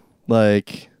Skyrim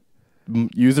like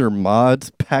user mods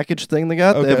package thing they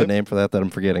got. They have Okay. a name for that I'm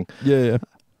forgetting. Yeah.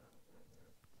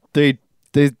 They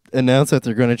announced that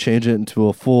they're going to change it into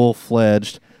a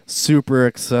full-fledged, super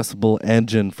accessible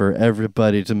engine for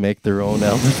everybody to make their own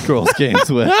Elder Scrolls games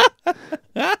with.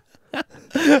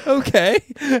 Okay.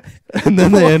 And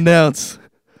then they announce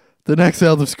the next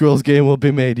Elder Scrolls game will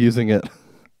be made using it.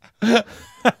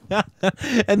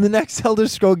 And the next Elder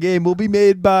Scroll game will be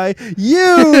made by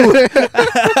you.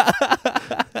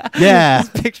 Yeah.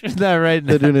 Just picture that right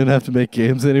now. They don't even have to make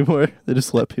games anymore. They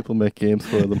just let people make games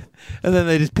for them. And then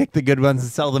they just pick the good ones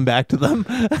and sell them back to them.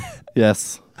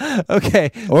 Yes.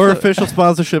 Okay. Or official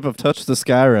sponsorship of Touch the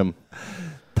Skyrim,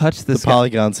 Touch the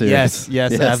Polygon series.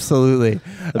 Yes, absolutely.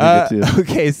 That'd be good too.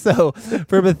 Okay, so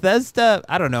for Bethesda,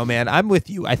 I don't know, man. I'm with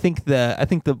you. I think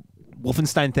the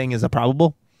Wolfenstein thing is a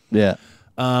probable. Yeah.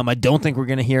 I don't think we're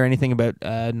gonna hear anything about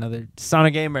another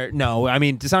Dishonored game. No, I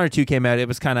mean Dishonored 2 came out. It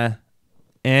was kind of,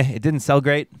 it didn't sell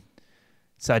great,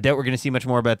 so I doubt we're gonna see much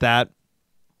more about that.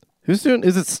 Who's doing?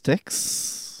 Is it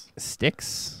Styx?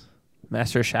 Styx,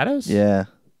 Master of Shadows. Yeah.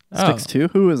 Oh. Styx 2?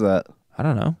 Who is that? I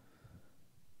don't know.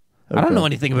 I Okay. don't know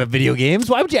anything about video games.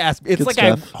 Why would you ask? It's Good like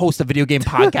stuff. I host a video game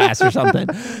podcast or something.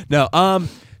 No.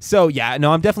 So yeah,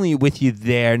 no, I'm definitely with you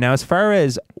there. Now, as far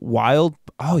as Wild,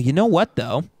 you know what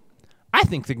though? I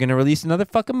think they're gonna release another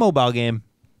fucking mobile game.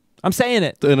 I'm saying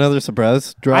it. Another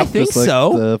surprise drop? I think just like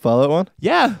so. The Fallout one?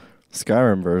 Yeah,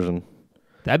 Skyrim version,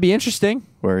 that'd be interesting.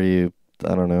 where you,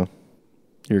 I don't know,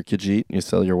 you're Khajiit and you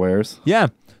sell your wares. Yeah.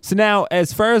 So now,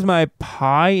 as far as my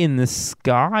pie in the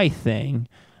sky thing,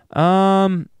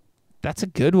 that's a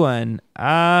good one.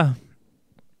 I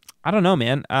don't know,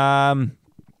 man.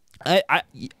 I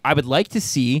would like to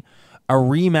see a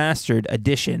remastered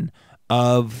edition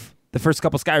of the first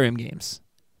couple Skyrim games,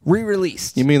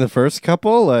 re-released. You mean the first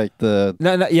couple? Like the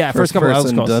No, yeah, first couple Elder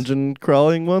person Scrolls. dungeon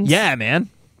crawling ones? Yeah, man.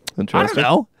 I Interesting.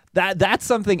 don't know. That's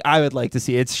something I would like to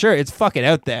see. It's fucking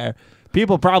out there.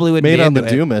 People probably wouldn't Made be on the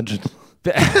into it. Doom engine.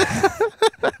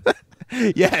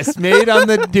 Yes, made on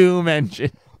the Doom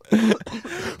engine.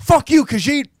 Fuck you,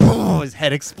 Khajiit. Boom, his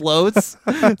head explodes.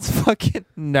 It's fucking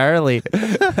gnarly.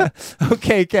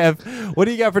 Okay, Kev, what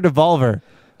do you got for Devolver?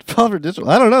 Devolver Digital.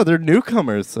 I don't know. They're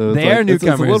newcomers, so They are it's a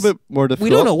newcomers. little bit more difficult.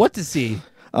 We don't know what to see.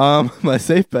 My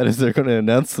safe bet is they're going to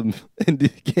announce some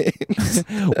indie games.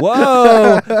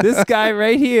 Whoa, this guy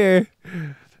right here.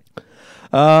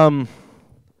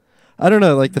 I don't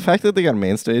know. Like the fact that they got a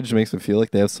main stage makes me feel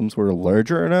like they have some sort of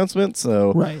larger announcement.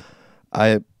 So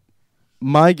Right.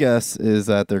 my guess is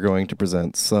that they're going to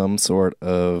present some sort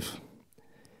of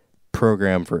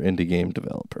program for indie game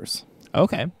developers.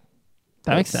 Okay.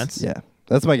 That makes That's- sense. Yeah,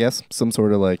 that's my guess. Some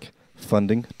sort of like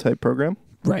funding type program.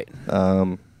 Right.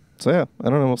 So yeah, I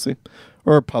don't know. We'll see.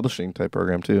 Or a publishing type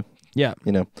program too. Yeah.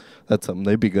 You know, that's something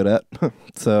they'd be good at.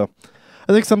 So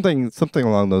I think something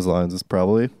along those lines is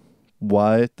probably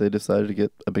why they decided to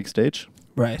get a big stage.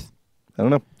 Right. I don't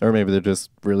know. Or maybe they're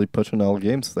just really pushing all the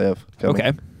games they have coming.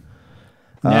 Okay.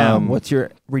 Now, Um, what's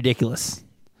your ridiculous?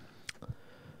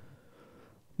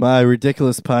 My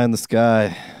ridiculous pie in the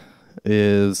sky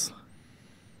is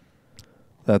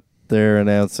that they're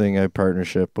announcing a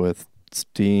partnership with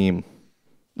Steam.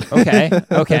 Okay.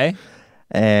 Okay.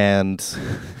 And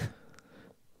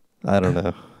I don't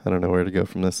know. I don't know where to go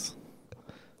from this.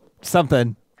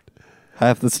 Something.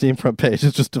 Half the Steam front page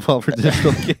is just Devolver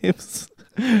Digital games.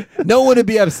 No one would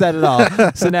be upset at all.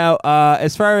 So now,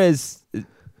 as far as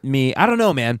me, I don't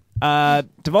know, man.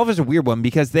 Devolver's a weird one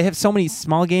because they have so many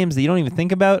small games that you don't even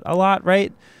think about a lot,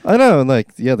 right? I know, and like,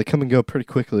 yeah, they come and go pretty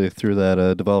quickly through that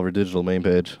Devolver Digital main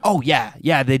page. Oh, yeah.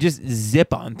 Yeah, they just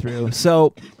zip on through.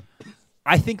 So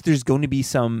I think there's going to be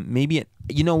some, maybe,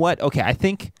 you know what? Okay, I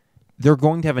think they're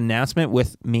going to have an announcement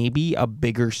with maybe a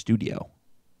bigger studio.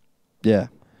 Yeah.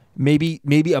 Maybe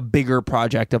a bigger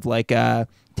project of like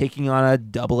taking on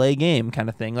a AA game kind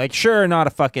of thing. Like, sure, not a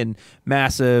fucking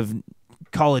massive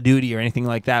Call of Duty or anything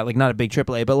like that, like not a big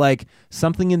AAA, but like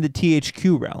something in the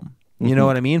THQ realm. You know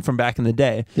what I mean? From back in the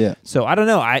day. Yeah. So I don't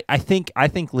know. I think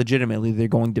legitimately they're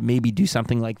going to maybe do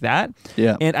something like that.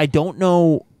 Yeah. And I don't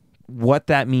know what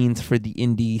that means for the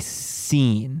indie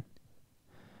scene.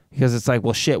 Because it's like,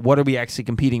 well, shit, what are we actually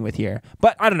competing with here?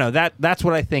 But I don't know. That's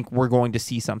what I think we're going to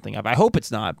see something of. I hope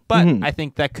it's not, but I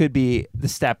think that could be the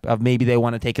step of maybe they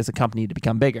want to take as a company to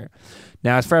become bigger.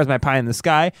 Now, as far as my pie in the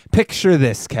sky, picture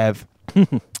this, Kev.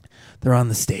 They're on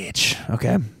the stage,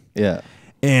 okay? Yeah.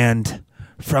 And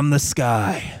from the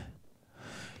sky,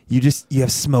 you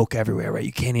have smoke everywhere, right?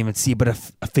 You can't even see, but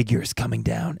a figure is coming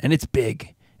down, and it's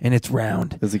big, and it's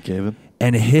round. Is it Gavin?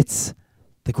 And it hits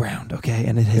the ground, okay?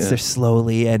 And it hits there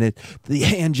slowly, and the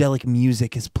angelic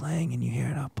music is playing, and you hear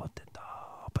it,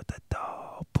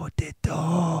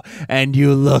 and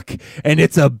you look, and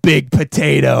it's a big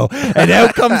potato, and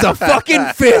out comes a fucking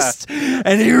fist,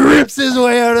 and he rips his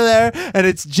way out of there, and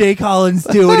it's Jake Hollins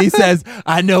too, and he says,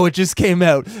 I know it just came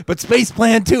out, but Space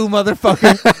Plan 2,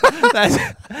 motherfucker.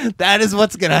 that is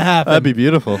what's gonna happen. That'd be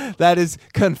beautiful. That is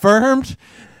confirmed,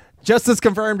 just as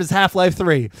confirmed as Half-Life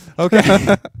 3.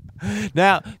 Okay.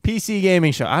 Now, PC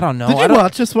gaming show. I don't know. Did you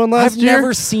watch this one last year? I've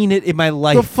never seen it in my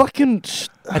life. The fucking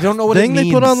I don't know what thing it means.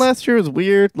 they put on last year was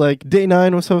weird. Like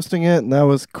Day9 was hosting it, and that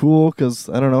was cool because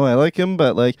I don't know, I like him,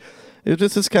 but like it was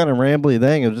just this kind of rambly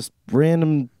thing. It was just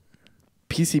random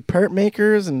PC part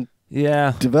makers and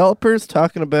developers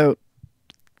talking about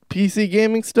PC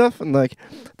gaming stuff, and like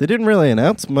they didn't really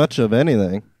announce much of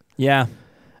anything. Yeah.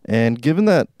 And given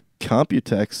that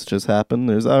Computex just happened,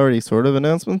 there's already sort of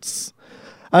announcements.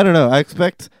 I don't know. I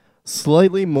expect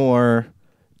slightly more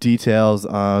details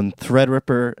on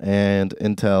Threadripper and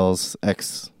Intel's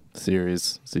X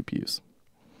series CPUs.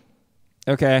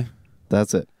 Okay.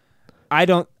 That's it.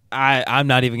 I'm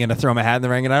not even going to throw my hat in the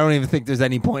ring, and I don't even think there's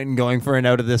any point in going for an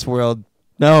out of this world.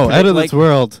 No, out of this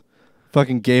world.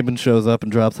 Fucking Gaben shows up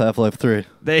and drops Half-Life 3.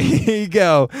 There you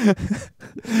go.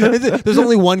 There's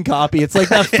only one copy. It's like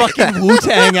that fucking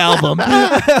Wu-Tang album.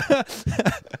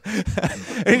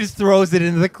 And he just throws it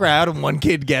into the crowd and one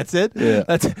kid gets it. Yeah.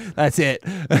 That's it.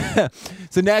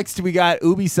 So next we got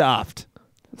Ubisoft.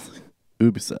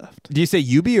 Ubisoft. Do you say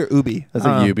Ubi or Ubi? I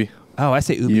say Ubi. Oh, I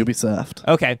say Ubi. Ubisoft.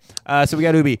 Okay. So we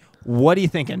got Ubi. What are you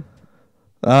thinking?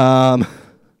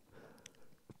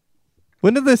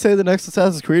 When did they say the next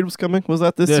Assassin's Creed was coming? Was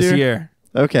that this year? This year.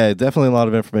 Okay, definitely a lot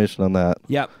of information on that.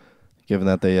 Yep. Given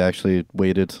that they actually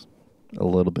waited a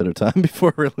little bit of time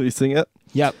before releasing it.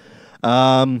 Yep.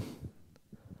 I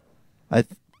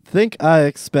think I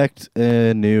expect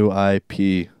a new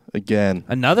IP again.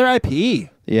 Another IP.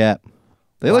 Yeah.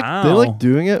 They like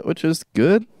doing it, which is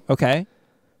good. Okay.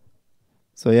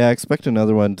 So yeah, I expect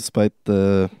another one despite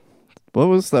what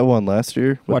was that one last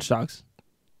year? Watch Dogs.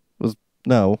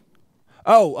 No.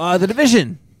 Oh, The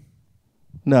Division.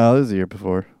 No, it was the year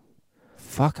before.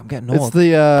 Fuck, I'm getting old. It's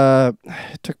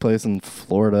it took place in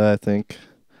Florida, I think.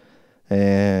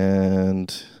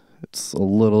 And it's a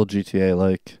little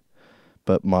GTA-like,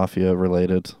 but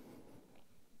Mafia-related.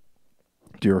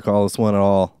 Do you recall this one at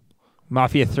all?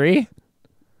 Mafia 3?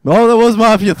 Oh, that was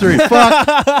Mafia 3. Fuck.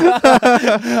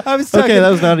 I'm stuck. Okay, that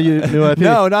was not a new IP.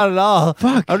 No, not at all.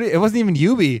 Fuck. It wasn't even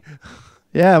Ubi.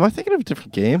 Yeah, am I thinking of a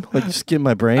different game? Like, just getting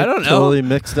my brain I don't know. totally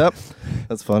mixed up.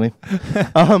 That's funny.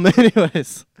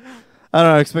 Anyways, I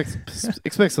don't know.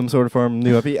 Expect some sort of form of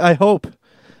new IP. I hope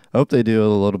they do a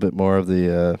little bit more of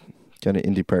the kind of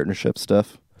indie partnership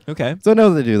stuff. Okay. So I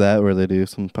know they do that, where they do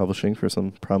some publishing for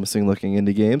some promising looking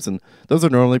indie games, and those are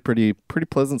normally pretty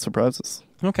pleasant surprises.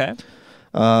 Okay.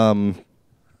 I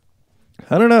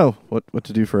don't know what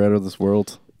to do for Out of This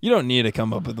World. You don't need to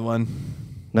come up with one.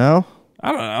 No?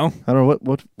 I don't know. I don't know.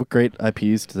 What great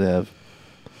IPs do they have?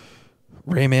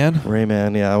 Rayman.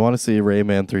 Rayman, yeah. I want to see a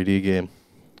Rayman 3D game.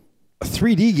 A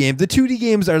 3D game? The 2D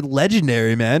games are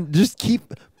legendary, man. Just keep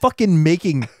fucking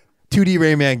making 2D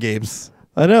Rayman games.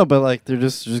 I know, but like they're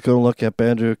just going to look at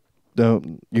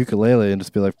Yooka-Laylee and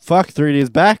just be like, fuck, 3D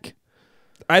is back.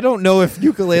 I don't know if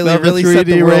Yooka-Laylee really 3D set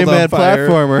the world Rayman on fire.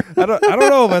 platformer. I don't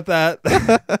know about that.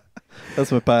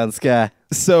 That's my pie in the sky.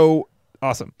 So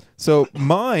awesome. So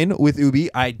mine with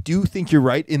Ubi, I do think you're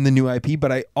right in the new IP,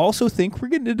 but I also think we're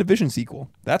getting a Division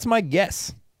sequel. That's my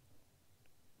guess.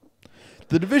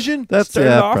 The Division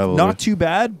started off probably not too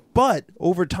bad, but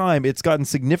over time it's gotten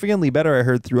significantly better, I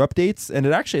heard, through updates, and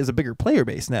it actually has a bigger player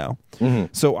base now. Mm-hmm.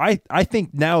 So I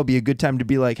think now would be a good time to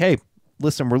be like, hey,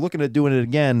 listen, we're looking at doing it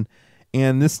again,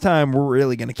 and this time we're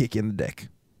really going to kick you in the dick.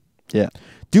 Yeah.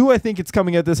 Do I think it's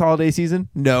coming out this holiday season?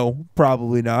 No,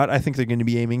 probably not. I think they're going to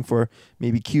be aiming for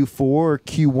maybe Q4 or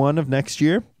Q1 of next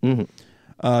year. Mm-hmm.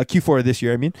 Q4 of this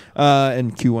year, I mean,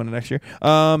 and Q1 of next year.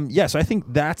 Yeah, so I think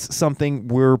that's something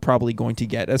we're probably going to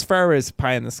get. As far as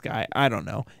pie in the sky, I don't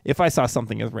know. If I saw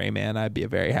something as Rayman, I'd be a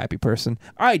very happy person.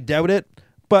 I doubt it,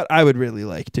 but I would really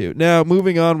like to. Now,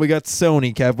 moving on, we got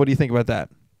Sony. Kev, what do you think about that?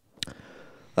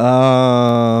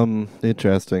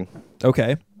 Interesting.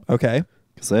 Okay.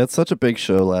 Because they had such a big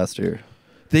show last year.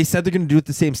 They said they're going to do it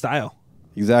the same style.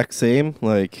 Exact same,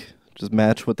 like just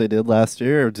match what they did last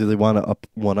year, or do they want to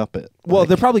one up it? Well, Like,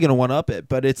 they're probably going to one up it,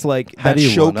 but it's like How that do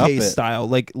you one-up showcase it? style,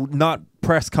 like not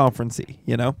press conferencey,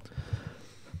 you know?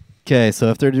 okay, so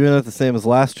if they're doing it the same as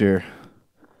last year,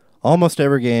 almost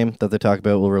every game that they talk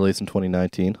about will release in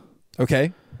 2019.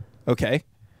 Okay.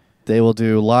 They will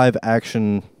do live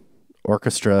action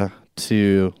orchestra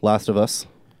to Last of Us,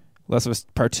 Last of Us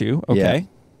Part 2. Okay.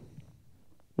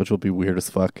 which will be weird as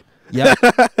fuck. Yeah.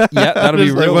 Yeah, that'll be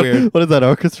Just like, real weird. What does that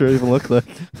orchestra even look like?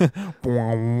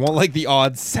 Like the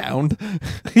odd sound.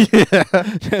 Yeah.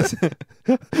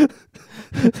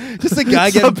 Just a guy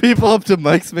Some getting people up to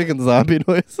mics making zombie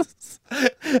noises.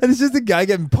 and it's just a guy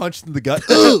getting punched in the gut.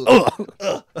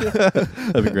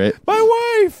 That'd be great.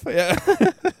 My wife.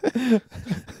 Yeah.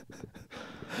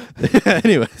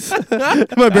 Anyways,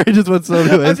 my brain just went so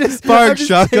anyways. I'm Firing just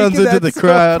shotguns taking into that the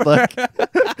crowd. Like,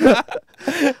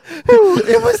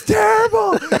 It was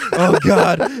terrible. Oh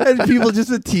God. And people just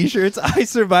with t-shirts. I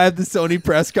survived the Sony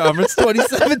press conference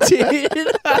 2017.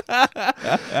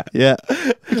 yeah.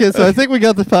 Okay, so I think we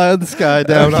got the pie in the sky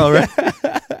down already.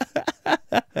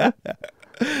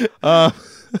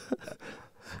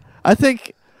 I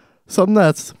think something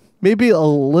that's maybe a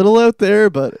little out there,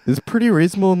 but is pretty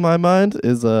reasonable in my mind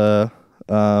is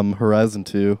Horizon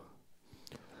 2.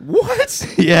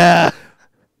 What? Yeah.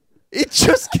 It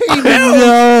just came out.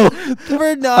 No.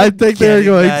 We're not. I think they're getting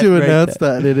going that to right announce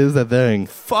there. that it is a thing.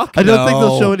 Fuck. I don't think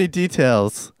they'll no. show any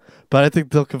details, but I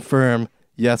think they'll confirm,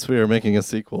 yes, we are making a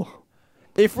sequel.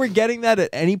 If we're getting that at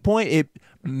any point, it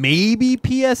may be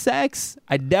PSX.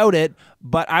 I doubt it,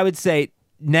 but I would say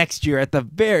next year at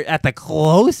the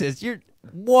closest.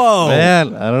 Whoa.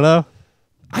 Man, I don't know.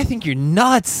 I think you're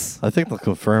nuts. I think they'll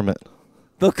confirm it.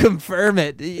 They'll confirm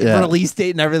it. Yeah. Release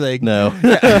date and everything. No.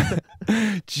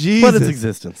 Jesus. But its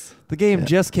existence. The game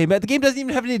just came out. The game doesn't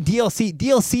even have any DLC.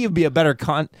 DLC would be a better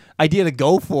idea to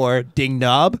go for, ding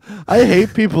knob. I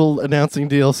hate people announcing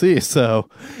DLC, so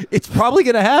It's probably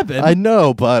going to happen. I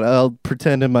know, but I'll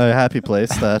pretend in my happy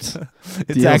place that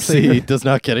It's DLC actually- does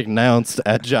not get announced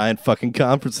at giant fucking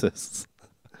conferences.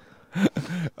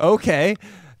 Okay.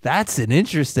 That's an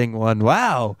interesting one.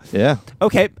 Wow. Yeah.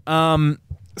 Okay.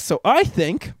 So I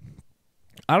think,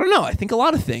 I don't know. I think a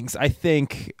lot of things. I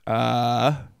think,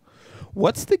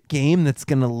 what's the game that's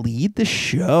going to lead the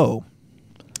show?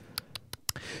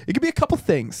 It could be a couple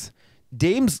things.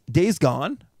 Days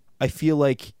Gone, I feel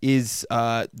like is,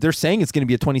 they're saying it's going to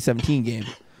be a 2017 game.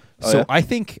 So yeah? I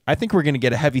think we're going to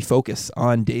get a heavy focus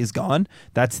on Days Gone.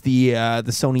 That's the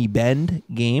Sony Bend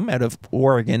game out of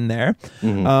Oregon there.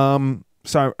 Mm-hmm.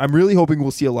 So I'm really hoping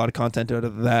we'll see a lot of content out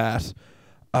of that.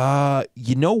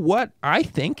 You know what? I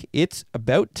think it's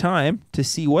about time to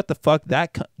see what the fuck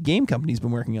that game company's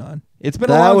been working on. It's been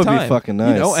a That long would be time. fucking You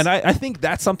know, nice. and I think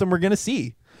that's something we're gonna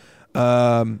see.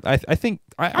 I think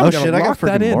I'm Oh gonna shit, I got lock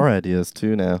that freaking in. more ideas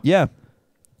too now. Yeah.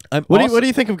 What do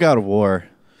you think of God of War?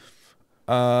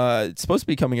 It's supposed to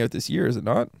be coming out this year, is it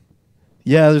not?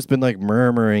 Yeah, there's been like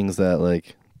murmurings that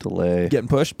like delay. Getting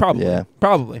pushed? Probably. Yeah.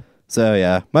 Probably. So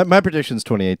yeah, my prediction's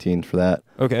 2018 for that.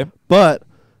 Okay. But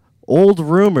old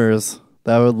rumors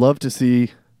that I would love to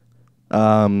see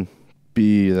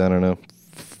be, I don't know,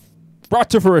 Brought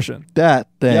to fruition. that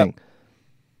thing. Yep.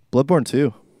 Bloodborne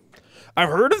 2. I've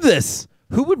heard of this.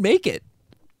 Who would make it?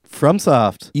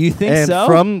 FromSoft. You think and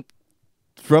so?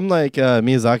 from like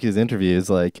Miyazaki's interviews,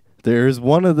 like there's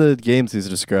one of the games he's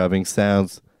describing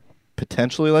sounds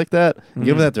potentially like that.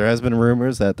 Given that there has been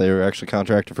rumors that they were actually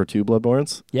contracted for 2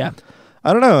 Bloodbornes. Yeah.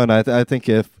 I don't know, and I think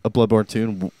if a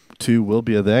Bloodborne 2 will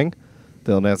be a thing,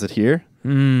 they'll announce it here.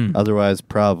 Otherwise,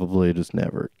 probably just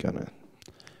never gonna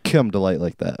come to light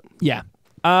like that. Yeah.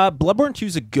 Bloodborne 2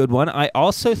 is a good one. I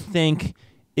also think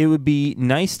it would be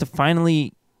nice to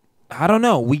finally, I don't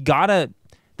know,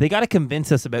 they gotta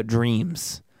convince us about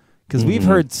Dreams. Because we've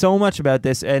heard so much about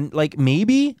this, and like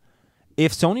maybe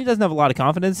if Sony doesn't have a lot of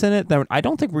confidence in it, then I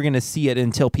don't think we're gonna see it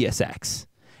until PSX.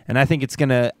 And I think it's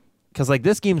gonna, because like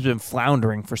this game's been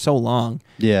floundering for so long.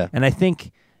 Yeah. And I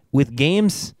think with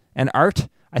games and art,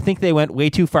 I think they went way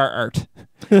too far art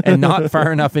and not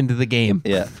far enough into the game.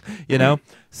 Yeah. You know?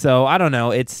 So I don't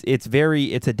know. It's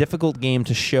a difficult game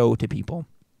to show to people.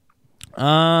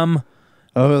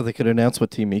 Oh, they could announce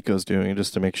what Team Ico's doing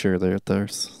just to make sure they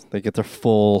get their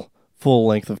full full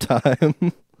length of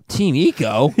time. Team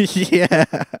Eco, Yeah.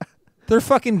 their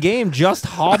fucking game just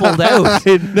hobbled out.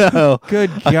 I know.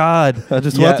 Good God. I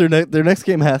just Yeah. want their next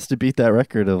game has to beat that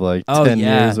record of like 10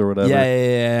 years or whatever.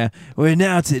 Yeah. We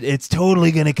announced it. It's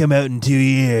totally going to come out in 2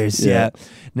 years. Yeah.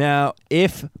 Now,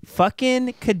 if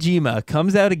fucking Kojima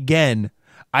comes out again,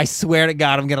 I swear to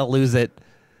God, I'm going to lose it.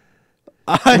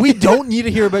 We don't need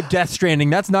to hear about Death Stranding.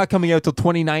 That's not coming out till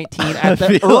 2019 at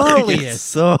the feel like earliest. it's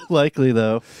so likely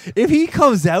though. If he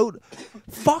comes out,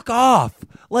 fuck off.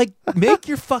 Like, make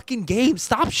your fucking game.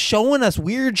 Stop showing us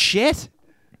weird shit.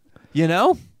 You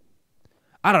know?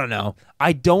 I don't know.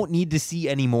 I don't need to see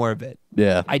any more of it.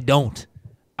 Yeah. I don't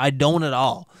at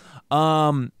all.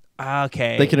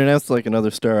 Okay. They can announce like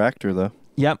another star actor though.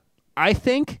 Yep. I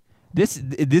think this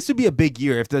would be a big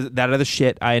year if that other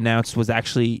shit I announced was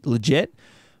actually legit.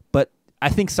 But I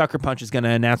think Sucker Punch is going to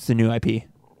announce the new IP.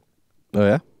 Oh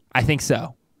yeah? I think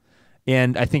so.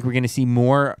 And I think we're going to see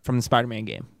more from the Spider-Man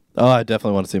game. Oh, I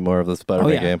definitely want to see more of the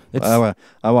Spider-Man Oh, yeah. game. It's-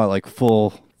 I want like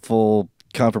full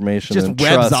confirmation Just and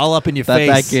webs trust all up in your that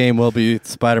face. that game will be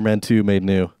Spider-Man 2 made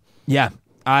new. Yeah.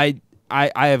 I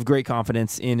have great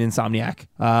confidence in Insomniac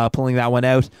pulling that one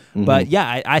out. But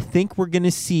yeah, I think we're going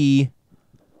to see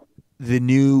the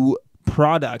new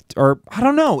product. Or I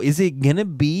don't know. Is it going to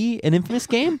be an Infamous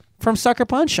game from Sucker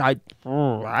Punch? I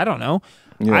don't know.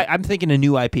 Yeah. I'm thinking a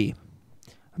new IP.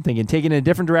 I'm thinking taking it a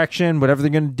different direction, whatever they're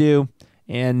going to do.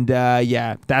 And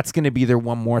yeah, that's going to be their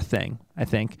one more thing, I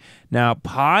think. Now,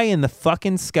 pie in the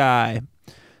fucking sky.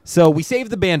 So we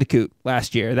saved the Bandicoot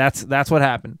last year. That's what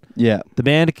happened. Yeah. The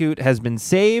Bandicoot has been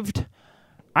saved.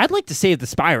 I'd like to save the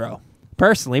Spyro,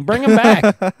 personally. Bring him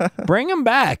back. Bring him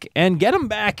back and get him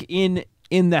back in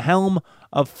the helm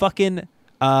of fucking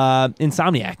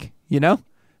Insomniac, you know?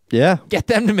 Yeah. Get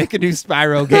them to make a new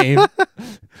Spyro game.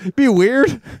 Be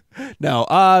weird. No,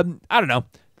 I don't know.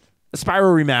 A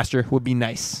Spyro remaster would be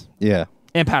nice. Yeah.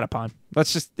 And Patapon.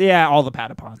 Let's just, all the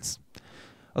Patapons.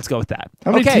 Let's go with that.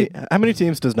 How many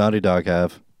teams does Naughty Dog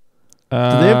have? Do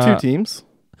they have 2 teams?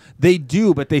 They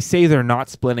do, but they say they're not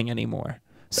splitting anymore.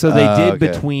 So they did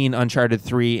okay. between Uncharted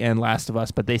 3 and Last of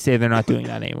Us, but they say they're not doing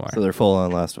that anymore. So they're full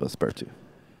on Last of Us Part 2.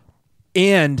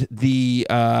 And the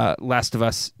Last of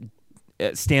Us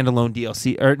standalone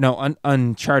DLC, or no,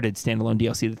 Uncharted standalone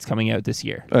DLC that's coming out this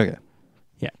year. Okay.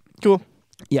 Yeah. Cool.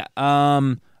 Yeah.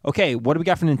 Okay, what do we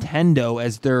got for Nintendo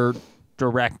as their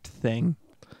direct thing?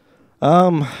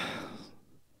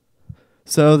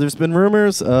 So there's been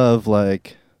rumors of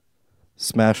like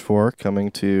Smash 4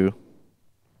 coming to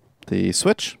the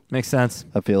Switch. Makes sense.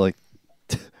 I feel like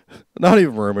not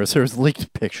even rumors, there's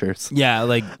leaked pictures. Yeah,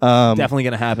 like definitely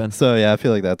gonna happen. So yeah, I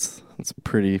feel like that's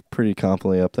pretty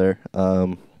confidently up there.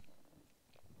 I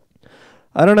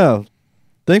don't know.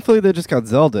 Thankfully they just got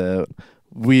Zelda out.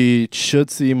 We should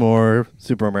see more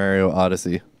Super Mario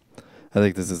Odyssey. I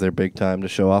think this is their big time to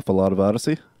show off a lot of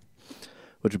Odyssey,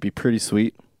 which would be pretty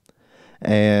sweet.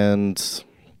 And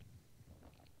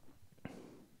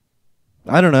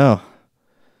I don't know.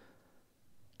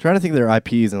 Trying to think of their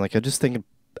IPs, and like I just think of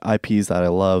IPs that I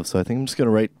love, so I think I'm just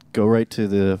gonna go right to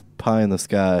the pie in the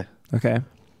sky. Okay.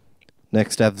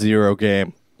 Next F-Zero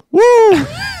game. Woo!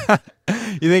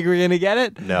 You think we're gonna get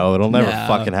it? No, it'll never No.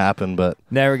 fucking happen, but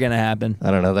Never gonna happen.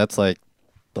 I don't know. That's like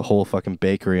the whole fucking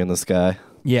bakery in the sky.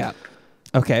 Yeah.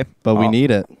 Okay. But we need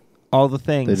it. all the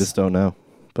things. They just don't know,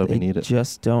 but we need it.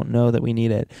 Just don't know that we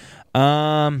need it.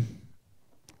 I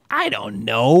don't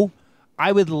know.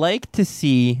 I would like to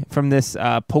see from this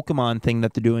Pokemon thing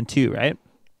that they're doing too, right?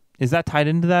 Is that tied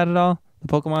into that at all? The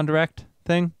Pokemon Direct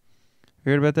thing?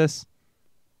 You heard about this?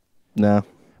 No.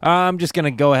 I'm just going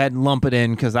to go ahead and lump it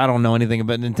in because I don't know anything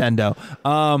about Nintendo.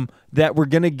 That we're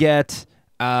going to get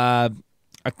a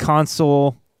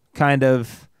console kind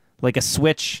of like a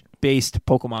Switch-based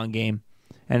Pokemon game.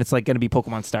 And it's like going to be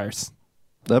Pokemon Stars.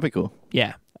 That'd be cool.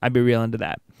 Yeah, I'd be real into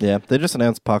that. Yeah, they just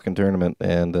announced Pokken Tournament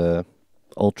and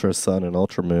Ultra Sun and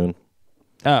Ultra Moon.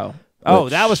 Oh,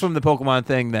 that was from the Pokemon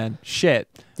thing then. Shit.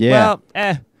 Yeah.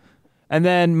 Well, And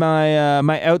then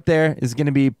my out there is going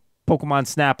to be Pokemon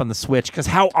Snap on the Switch because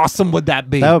how awesome would that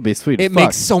be? That would be sweet. It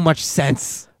makes so much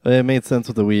sense. It made sense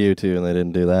with the Wii U too, and they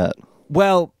didn't do that.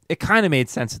 Well, it kind of made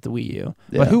sense with the Wii U.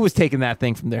 Yeah. But who was taking that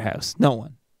thing from their house? No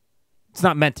one. It's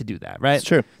not meant to do that, right? It's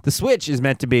true. The Switch is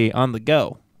meant to be on the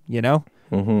go, you know?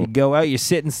 Mm-hmm. You go out, you're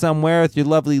sitting somewhere with your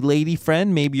lovely lady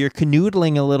friend. Maybe you're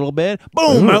canoodling a little bit.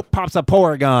 Boom! Out pops a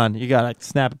Porygon. You got to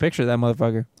snap a picture of that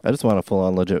motherfucker. I just want a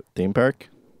full-on legit theme park.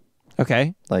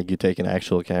 Okay. Like you take an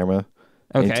actual camera.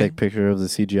 And you Okay. take a picture of the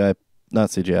CGI, not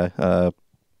CGI,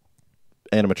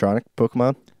 animatronic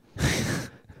Pokemon.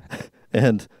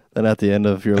 And then at the end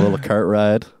of your little cart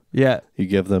ride, Yeah. You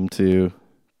give them to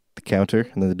the counter,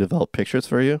 and then they develop pictures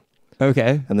for you.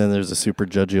 Okay. And then there's a super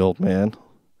judgy old man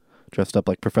dressed up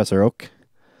like Professor Oak.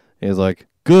 He's like,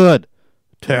 good,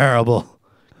 terrible,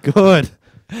 good,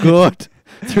 good,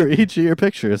 through each of your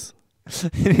pictures.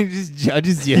 And he just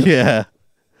judges you. Yeah.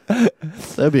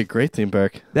 That'd be a great theme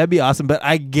park. That'd be awesome. But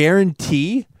I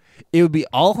guarantee it would be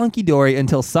all hunky-dory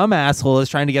until some asshole is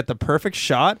trying to get the perfect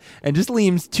shot and just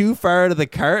leans too far out of the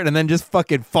cart and then just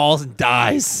fucking falls and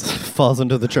dies. Falls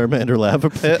into the Charmander lava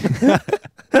pit.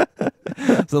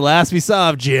 It's the last we saw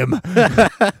of Jim.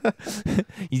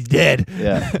 He's dead.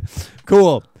 Yeah.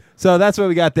 Cool. So that's what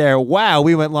we got there. Wow,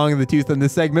 we went long in the tooth on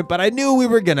this segment, but I knew we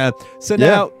were gonna. So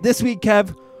now, this week,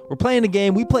 Kev, we're playing a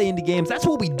game. We play indie games. That's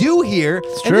what we do here.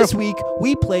 It's and true. this week,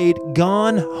 we played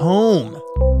Gone Home.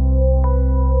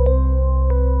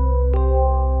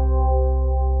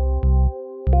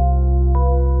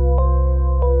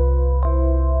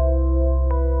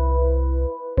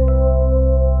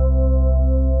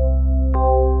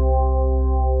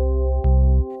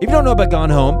 If you don't know about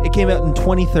Gone Home, it came out in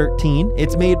 2013.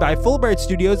 It's made by Fulbright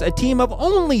Studios, a team of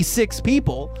only 6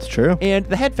 people. It's true. And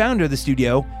the head founder of the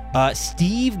studio,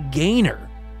 Steve Gaynor,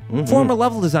 former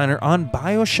level designer on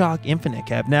BioShock Infinite,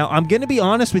 Kev. Now, I'm going to be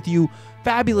honest with you,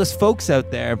 fabulous folks out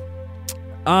there.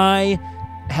 I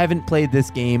haven't played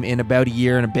this game in about a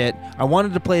year and a bit. I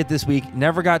wanted to play it this week,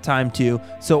 never got time to.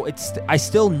 So I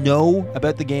still know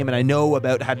about the game and I know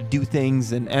about how to do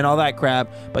things and all that crap.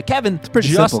 But Kevin Pretty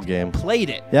just simple game. played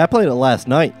it. Yeah, I played it last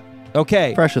night.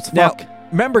 Okay. Fresh as Now, fuck.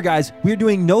 remember, guys, we're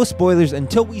doing no spoilers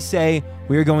until we say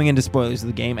we're going into spoilers of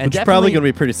the game. And Which is probably going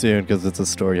to be pretty soon because it's a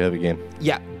story-heavy game.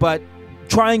 Yeah, but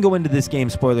try and go into this game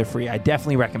spoiler-free. I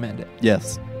definitely recommend it.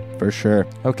 Yes, for sure.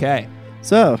 Okay.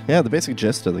 So, yeah, the basic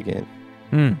gist of the game.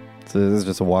 So this is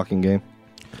just a walking game.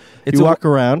 You walk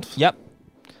around. Yep.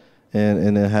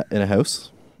 In a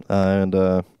house, and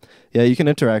yeah, you can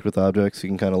interact with objects. You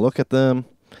can kind of look at them.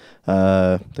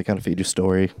 They kind of feed you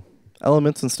story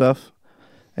elements and stuff,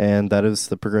 and that is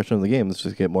the progression of the game. Is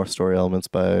just get more story elements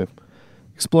by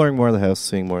exploring more of the house,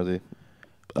 seeing more of the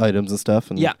items and stuff,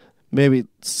 and maybe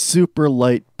super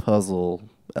light puzzle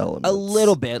elements. A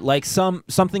little bit, like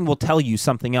something will tell you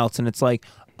something else, and it's like,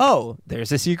 oh,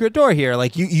 there's a secret door here.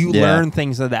 Like you learn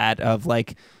things of that, of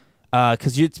like,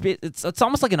 because it's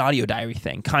almost like an audio diary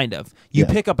thing, kind of. You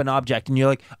pick up an object and you're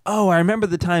like, oh, I remember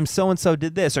the time so and so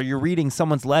did this, or you're reading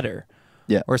someone's letter,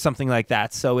 or something like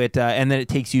that. So it and then it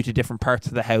takes you to different parts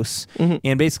of the house,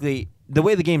 and basically the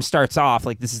way the game starts off,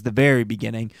 like this is the very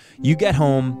beginning. You get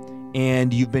home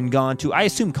and you've been gone to, I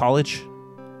assume, college.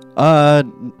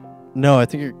 No, I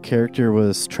think your character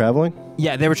was traveling.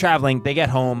 Yeah, they were traveling. They get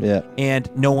home, and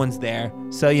no one's there.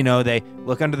 So, they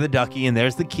look under the ducky, and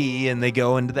there's the key, and they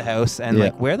go into the house, and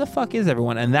like, where the fuck is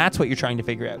everyone? And that's what you're trying to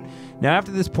figure out. Now,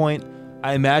 after this point,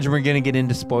 I imagine we're going to get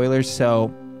into spoilers,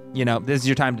 so, this is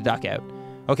your time to duck out.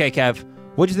 Okay, Kev,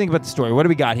 what'd you think about the story? What do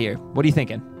we got here? What are you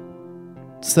thinking?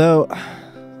 So,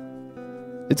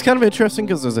 it's kind of interesting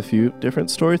because there's a few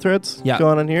different story threads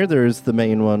going on here. There's the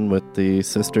main one with the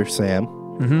sister, Sam.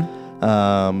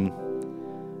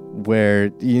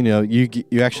 Where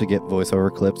you actually get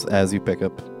voiceover clips as you pick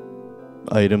up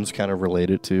items kind of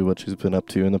related to what she's been up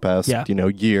to in the past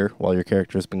year while your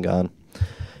character's been gone.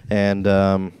 And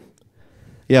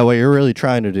what you're really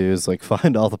trying to do is like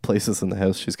find all the places in the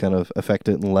house she's kind of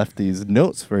affected and left these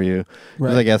notes for you.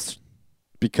 Right. I guess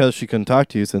because she couldn't talk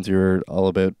to you since you were all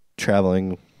about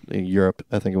traveling in Europe,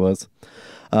 I think it was.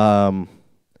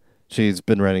 She's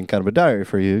been writing kind of a diary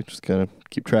for you, just kind of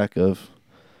keep track of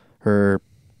her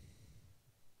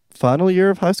final year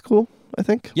of high school, I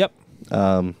think. Yep.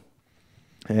 And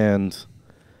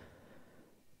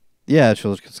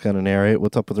she'll just kind of narrate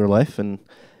what's up with her life. And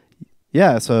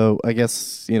so I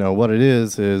guess, what it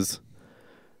is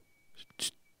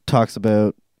she talks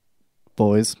about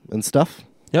boys and stuff.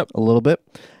 Yep. A little bit.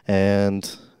 And,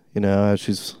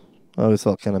 she's always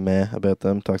felt kind of meh about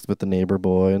them. Talks about the neighbor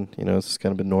boy, and it's just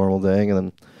kind of a normal thing. And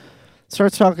then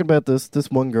starts talking about this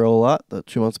one girl a lot that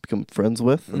she wants to become friends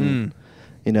with, and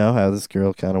how this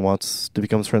girl kind of wants to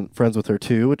become friends with her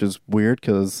too, which is weird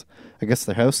because I guess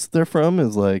the house they're from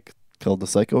is like called the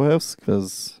Psycho House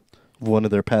because of one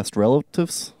of their past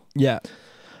relatives. Yeah.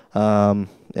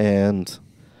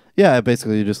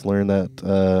 Basically you just learn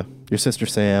that your sister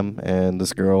Sam and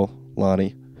this girl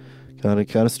Lonnie kind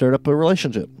of start up a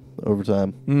relationship over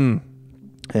time.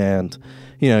 And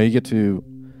you get to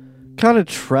kind of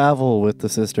travel with the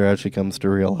sister as she comes to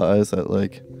realize that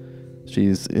like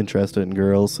she's interested in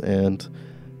girls, and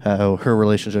how her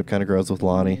relationship kind of grows with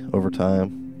Lonnie over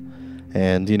time,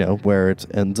 and where it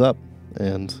ends up.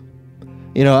 And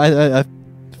I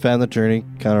found the journey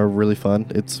kind of really fun.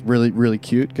 It's really, really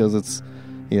cute because it's,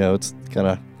 it's kind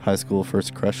of high school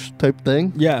first crush type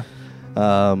thing. Yeah.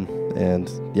 And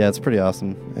yeah, it's pretty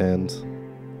awesome. And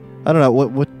I don't know,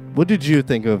 what did you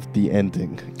think of the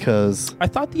ending? Because I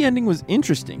thought the ending was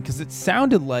interesting because it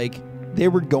sounded like they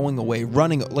were going away,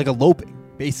 running, like eloping,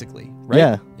 basically, right?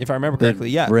 Yeah. If I remember correctly,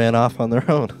 they yeah. ran off on their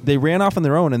own. They ran off on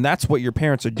their own, and that's what your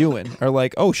parents are doing. Are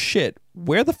like, oh shit,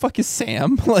 where the fuck is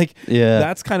Sam? Like, Yeah.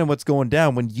 that's kind of what's going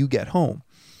down when you get home.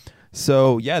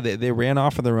 So yeah, they ran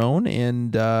off on their own,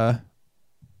 and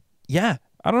yeah,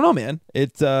 I don't know, man.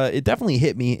 It definitely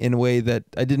hit me in a way that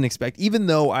I didn't expect, even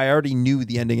though I already knew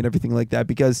the ending and everything like that.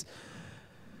 Because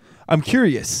I'm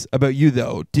curious about you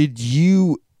though. Did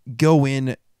you go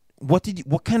in? What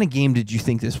kind of game did you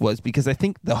think this was? Because I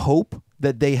think the hope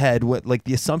that they had,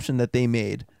 the assumption that they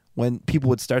made when people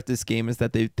would start this game is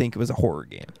that they think it was a horror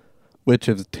game. Which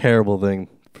is a terrible thing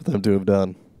for them to have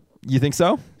done. You think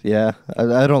so? Yeah,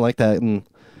 I don't like that. And,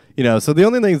 so the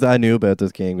only things I knew about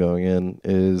this game going in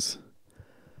is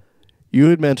you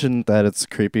had mentioned that it's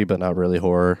creepy but not really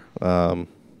horror.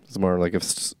 It's more like a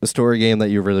story game that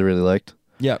you really, really liked.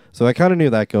 Yeah. So I kind of knew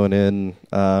that going in.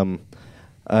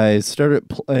 I started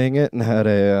playing it and had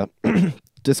a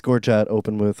Discord chat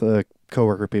open with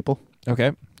coworker people.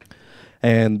 Okay.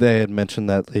 And they had mentioned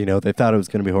that, they thought it was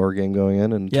going to be a horror game going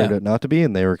in and turned out not to be,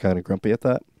 and they were kind of grumpy at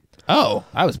that. Oh,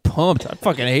 I was pumped. I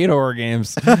fucking hate horror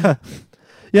games.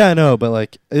 Yeah, I know,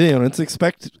 but it's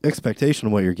expectation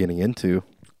of what you're getting into.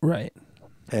 Right.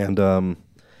 And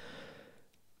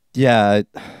yeah,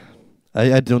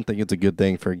 I don't think it's a good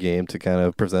thing for a game to kind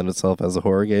of present itself as a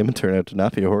horror game and turn out to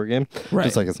not be a horror game. Right.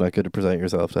 Just like it's not good to present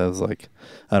yourself as an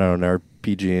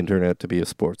RPG and turn out to be a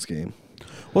sports game.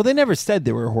 Well, they never said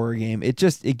they were a horror game. It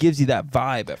gives you that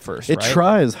vibe at first, It right?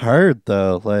 tries hard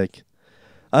though. Like,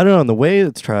 I don't know, and the way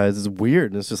it tries is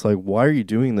weird. And it's just like, why are you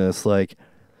doing this? Like,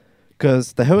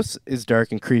 because the house is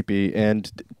dark and creepy.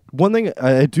 And one thing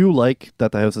I do like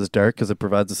that the house is dark because it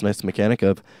provides this nice mechanic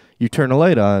of you turn a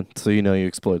light on so you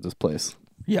explored this place.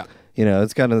 Yeah.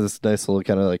 It's kind of this nice little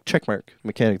kind of like check mark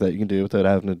mechanic that you can do without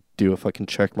having to do a fucking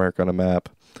check mark on a map.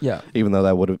 Yeah. Even though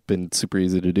that would have been super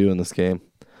easy to do in this game.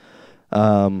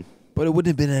 But it wouldn't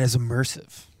have been as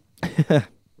immersive.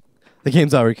 The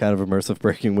game's already kind of immersive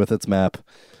breaking with its map.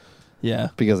 Yeah.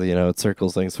 Because, it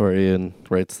circles things for you and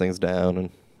writes things down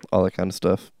and all that kind of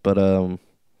stuff. But,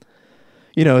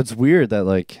 it's weird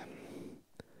that,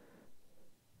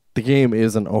 the game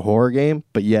isn't a horror game,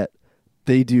 but yet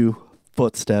they do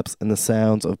footsteps and the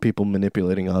sounds of people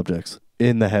manipulating objects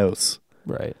in the house.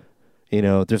 Right.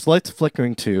 There's lights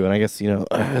flickering too, and I guess,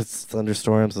 it's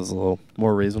thunderstorms is a little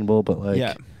more reasonable, but,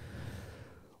 yeah.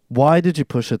 Why did you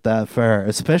push it that far?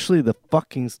 Especially the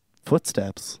fucking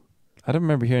footsteps. I don't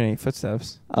remember hearing any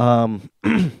footsteps.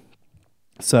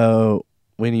 So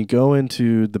when you go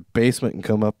into the basement and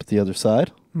come up the other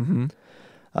side,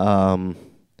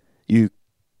 you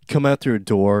come out through a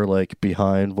door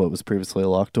behind what was previously a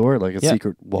locked door, like a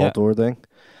secret wall door thing.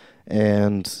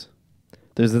 And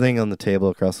there's a thing on the table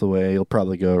across the way. You'll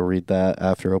probably go read that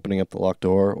after opening up the locked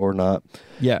door or not.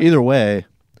 Yeah. Either way,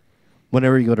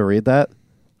 whenever you go to read that,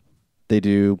 they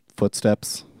do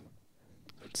footsteps,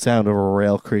 sound of a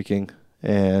rail creaking,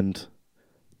 and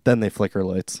then they flicker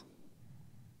lights.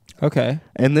 Okay.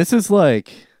 And this is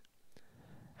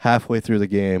halfway through the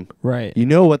game. Right. You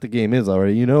know what the game is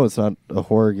already. You know it's not a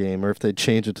horror game, or if they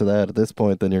change it to that at this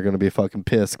point, then you're going to be fucking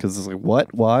pissed because it's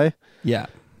what? Why? Yeah.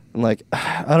 And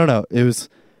I don't know. It was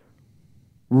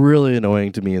really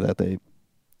annoying to me that they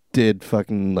did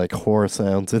fucking horror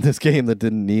sounds in this game that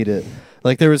didn't need it.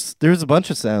 There was a bunch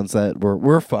of sounds that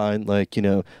were fine,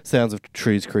 sounds of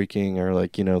trees creaking or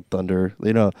thunder.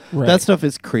 Right. That stuff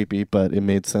is creepy, but it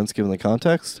made sense given the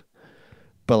context.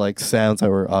 But sounds that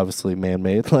were obviously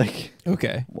man-made,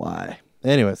 Okay. why?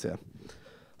 Anyways, yeah.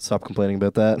 Stop complaining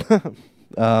about that.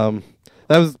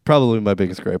 That was probably my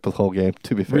biggest gripe with the whole game,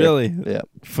 to be fair. Really? Yeah.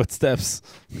 Footsteps.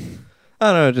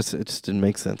 I don't know, it just didn't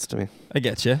make sense to me. I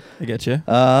get you.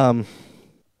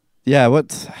 Yeah,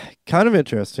 what's kind of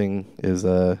interesting is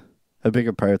a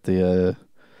bigger part the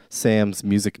Sam's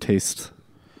music taste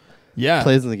Yeah.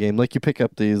 plays in the game. You pick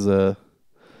up these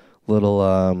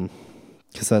little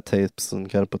cassette tapes and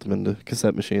kind of put them into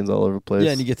cassette machines all over the place.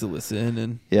 Yeah, and you get to listen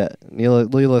and Yeah, you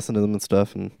listen to them and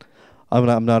stuff. And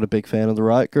I'm not a big fan of the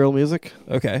Riot Girl music.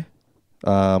 okay.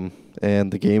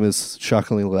 And the game is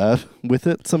shockingly loud with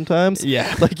it sometimes.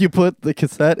 Yeah. You put the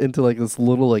cassette into this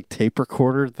little tape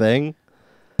recorder thing,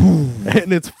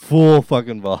 and it's full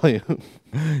fucking volume.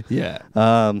 Yeah.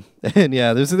 And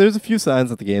yeah, there's a few signs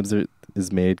that the game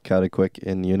is made kind of quick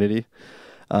in Unity.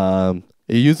 It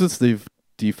uses the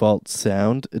default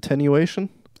sound attenuation,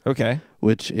 Okay.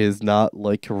 which is not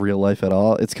like real life at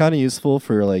all. It's kind of useful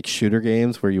for like shooter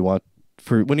games where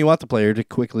when you want the player to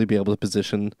quickly be able to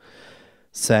position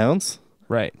sounds.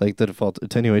 Right. Like the default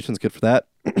attenuation is good for that.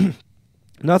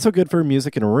 Not so good for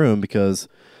music in a room, because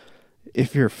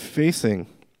if you're facing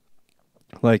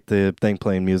like the thing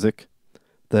playing music,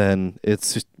 then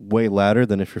it's just way louder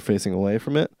than if you're facing away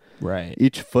from it. Right.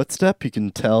 Each footstep, you can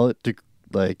tell it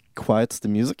like quiets the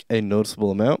music a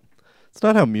noticeable amount. It's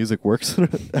not how music works in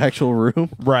an actual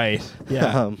room. Right.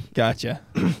 Yeah. Gotcha.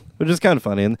 Which is kind of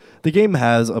funny. And the game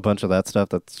has a bunch of that stuff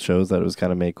that shows that it was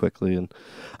kind of made quickly. And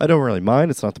I don't really mind.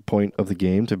 It's not the point of the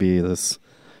game to be this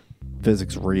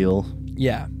physics real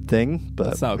Yeah. thing. But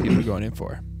That's not what people are going in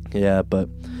for. yeah, but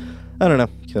I don't know.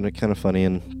 Kind of funny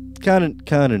and kind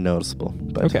of noticeable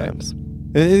by Okay. times.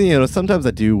 And, sometimes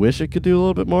I do wish it could do a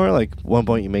little bit more. Like one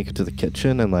point you make it to the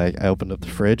kitchen and like I opened up the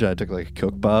fridge and I took like a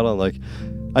Coke bottle and like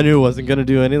I knew it wasn't gonna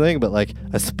do anything, but like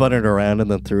I spun it around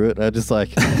and then threw it. And I just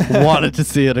like wanted to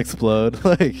see it explode.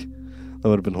 Like that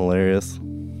would have been hilarious.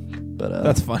 But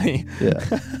That's funny. yeah,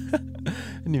 I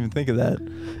didn't even think of that.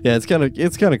 yeah. It's kind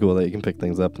of cool that you can pick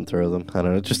things up and throw them. I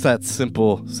don't know. Just that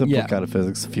simple Yeah. kind of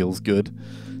physics feels good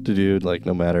to do. Like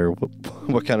no matter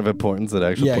what kind of importance it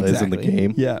actually plays in the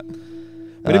game. Yeah.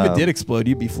 But if it did explode,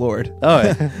 you'd be floored. Oh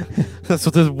yeah, that's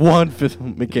what there's one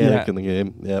mechanic Yeah. in the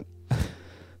game. Yep,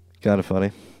 kind of funny.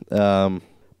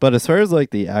 But as far as like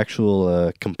the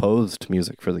actual composed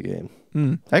music for the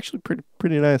game, actually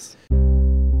pretty nice.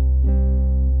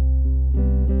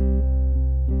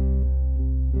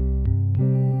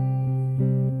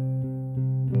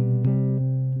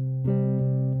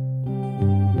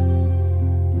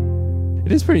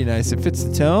 It is pretty nice. It fits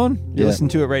the tone. You Yeah. listen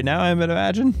to it right now, I would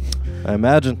imagine. I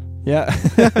imagine. Yeah.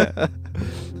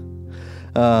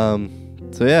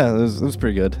 So yeah, it was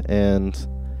pretty good. And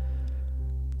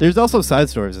there's also side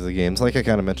stories of the games, like I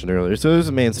kind of mentioned earlier. So there's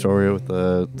a main story with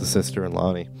the sister and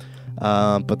Lonnie,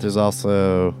 but there's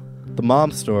also the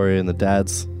mom's story and the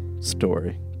dad's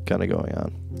story kind of going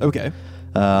on. Okay.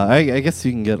 I guess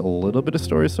you can get a little bit of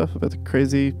story stuff about the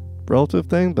crazy relative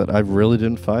thing, but I really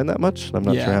didn't find that much. I'm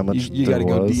not sure how much You there got to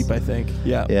go was. deep, I think.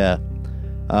 Yeah. Yeah.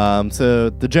 So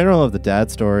the general of the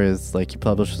dad story is like he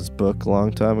published this book a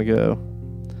long time ago.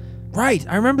 Right.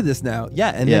 I remember this now.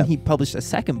 Yeah. And Yeah. then he published a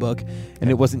second book, and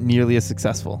it wasn't nearly as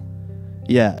successful.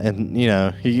 Yeah, and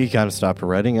he kind of stopped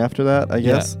writing after that, I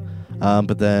guess.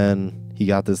 But then he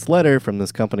got this letter from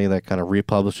this company that kind of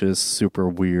republishes super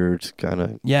weird kind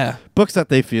of Yeah. books that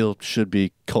they feel should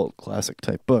be cult classic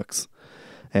type books.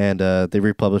 And they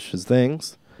republished his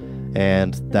things,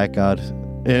 and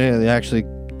it actually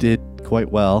did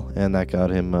quite well, and that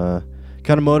got him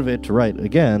kind of motivated to write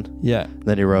again. Yeah.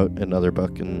 Then he wrote another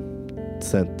book and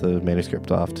sent the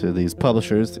manuscript off to these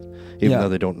publishers, even though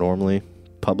they don't normally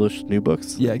publish new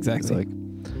books. Yeah, exactly.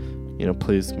 He's like,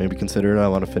 please maybe consider it. I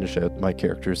want to finish out my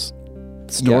character's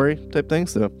story type thing.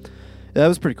 So that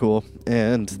was pretty cool.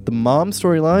 And the mom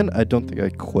storyline, I don't think I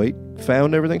quite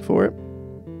found everything for it.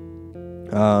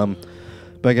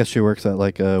 But I guess she works at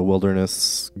like a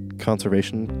wilderness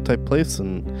conservation type place,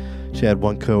 and she had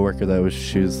one coworker that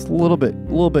she was a little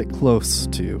bit close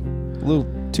to. A little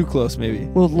too close, maybe.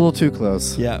 A little too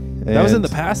close. Yeah. That was in And- the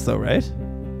past, though, right?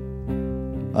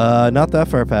 Not that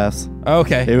far past.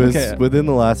 Okay. It was okay. within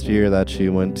the last year that she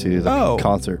went to the Oh.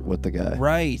 concert with the guy.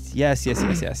 Right. Yes.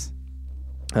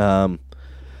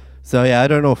 So yeah, I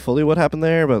don't know fully what happened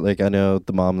there, but like I know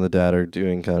the mom and the dad are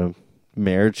doing kind of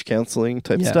marriage counseling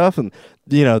type Yeah. stuff, and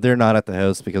they're not at the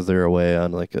house because they're away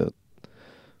on like a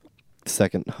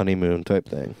second honeymoon type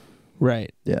thing.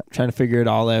 Right. Yeah. Trying to figure it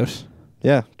all out.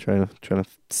 Yeah, trying to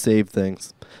save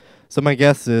things. So my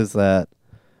guess is that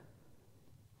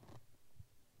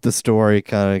the story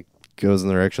kind of goes in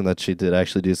the direction that she did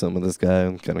actually do something with this guy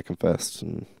and kind of confessed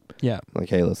and Yeah. like,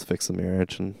 hey, let's fix the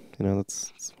marriage, and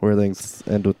that's where things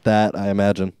end with that, I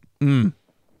imagine. Mm.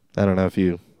 I don't know if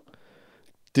you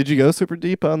did you go super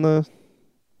deep on the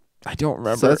I don't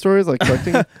remember. side stories, like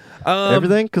collecting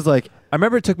everything, because like I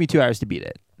remember it took me 2 hours to beat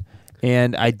it,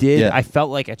 and I did. Yeah. I felt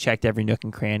like I checked every nook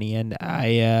and cranny, and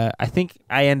I think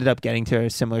I ended up getting to a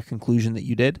similar conclusion that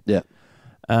you did. Yeah.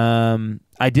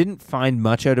 I didn't find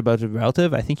much out about the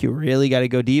relative. I think you really got to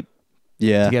go deep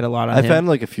yeah, to get a lot on I him. found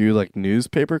like a few like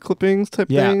newspaper clippings type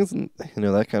Yeah. things, and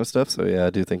that kind of stuff. So yeah, I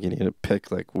do think you need to pick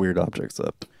like weird objects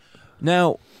up.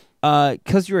 Now,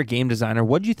 because you're a game designer,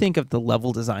 what do you think of the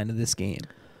level design of this game?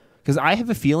 Because I have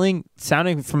a feeling,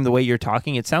 sounding from the way you're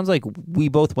talking, it sounds like we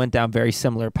both went down very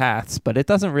similar paths, but it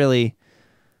doesn't really.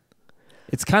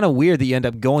 It's kind of weird that you end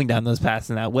up going down those paths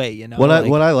in that way. What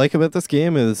I like about this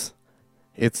game is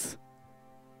it's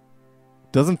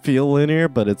doesn't feel linear,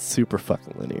 but it's super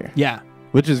fucking linear. Yeah.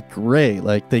 Which is great.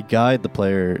 Like, they guide the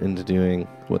player into doing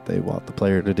what they want the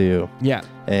player to do. Yeah.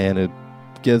 And it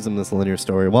gives them this linear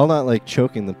story while not, like,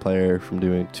 choking the player from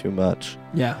doing too much.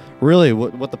 Yeah. Really,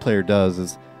 what the player does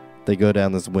is they go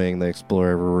down this wing, they explore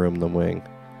every room in the wing.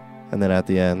 And then at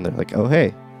the end, they're like, oh,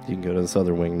 hey, you can go to this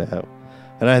other wing now.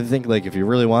 And I think, like, if you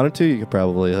really wanted to, you could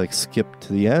probably, like, skip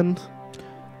to the end.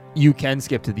 You can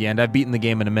skip to the end. I've beaten the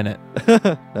game in a minute.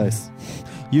 Nice.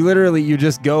 You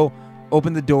just go,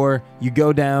 open the door, you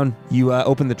go down, you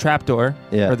open the trap door,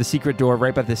 Yeah. or the secret door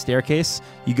right by the staircase.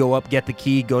 You go up, get the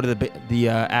key, go to the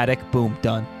attic, boom,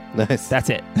 done. Nice. That's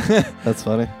it. That's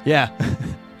funny. Yeah.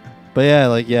 But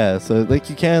yeah, so like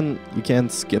you can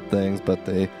skip things, but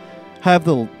they have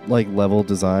the like level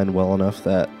design well enough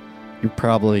that you're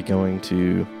probably going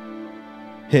to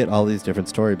hit all these different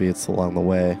story beats along the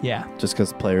way. Yeah. Just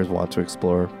because players want to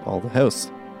explore all the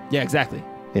house. Yeah, exactly.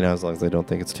 You know, as long as they don't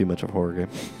think it's too much of a horror game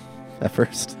at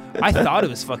first. I thought it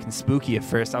was fucking spooky at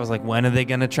first. I was like, when are they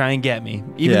going to try and get me?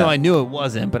 Even Yeah. though I knew it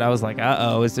wasn't, but I was like,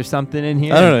 uh-oh, is there something in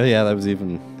here? I don't know. Yeah, that was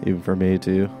even for me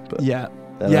too. But Yeah.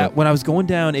 I don't Yeah, know. when I was going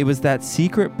down, it was that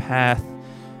secret path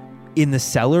in the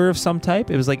cellar of some type.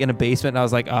 It was like in a basement, and I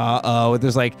was like, uh-oh,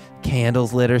 there's like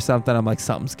candles lit or something. I'm like,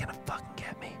 something's going to fucking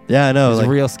get me. Yeah, I It know. was Like,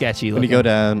 real sketchy when looking. you go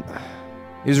down,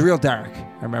 It was real dark.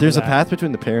 I remember there's that. a path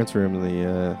between the parents' room and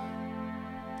the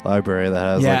library that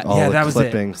has Yeah, like all yeah, the that was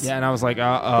clippings. it. Yeah, and I was like,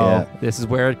 uh-oh, Yeah. this is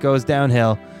where it goes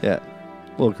downhill. Yeah.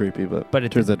 A little creepy, but it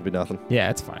it turns out to be nothing. Yeah,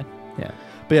 it's fine. Yeah.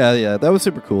 But yeah, that was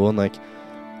super cool, and like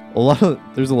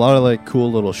there's a lot of like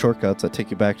cool little shortcuts that take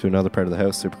you back to another part of the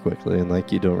house super quickly, and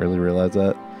like you don't really realize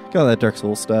that. Kind of that Dark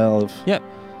Souls style of Yep.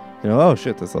 You know, oh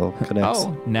shit, this all connects.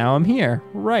 Oh, now I'm here.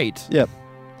 Right. Yep.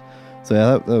 So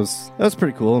yeah, that was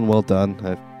pretty cool and well done.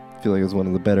 I feel like it was one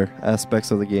of the better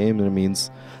aspects of the game, and it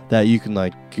means that you can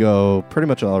like go pretty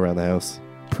much all around the house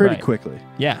pretty Right. quickly,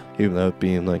 Yeah. even though it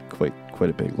being like quite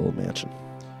a big little mansion.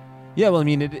 Yeah, well, I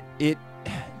mean, it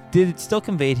did it still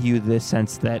convey to you this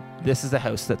sense that this is a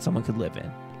house that someone could live in?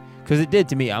 Because it did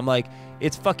to me. I'm like,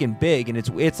 it's fucking big, and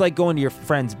it's like going to your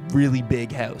friend's really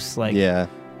big house. Like, Yeah.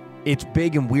 it's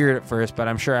big and weird at first, but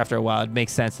I'm sure after a while it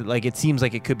makes sense that like it seems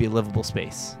like it could be a livable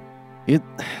space.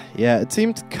 It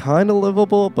seemed kind of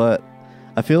livable, but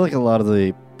I feel like a lot of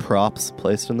the props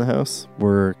placed in the house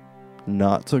were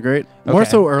not so great. More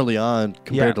Okay. so early on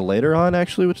compared Yeah. to later on,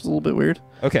 actually, which is a little bit weird.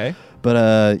 Okay.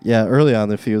 But yeah, early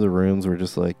on, a few of the rooms were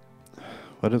just like,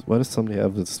 why does somebody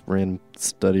have this random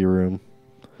study room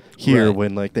here Right.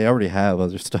 when like they already have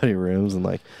other study rooms, and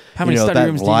like How many study that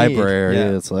rooms do you need? library? Yeah.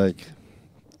 It's like,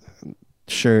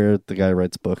 sure, the guy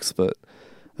writes books, but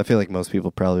I feel like most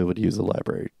people probably would use a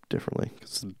library differently 'cause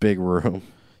it's a big room.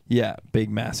 Yeah, big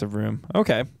massive room.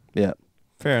 Okay. Yeah.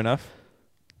 Fair enough.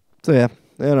 So yeah,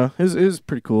 I don't know. It was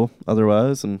pretty cool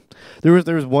otherwise, and there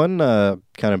was one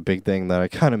kind of big thing that I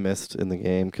kind of missed in the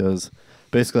game, because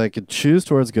basically I could choose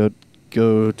towards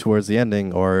go towards the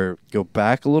ending or go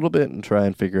back a little bit and try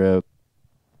and figure out.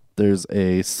 There's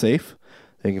a safe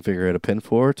that you can figure out a pin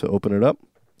for to open it up.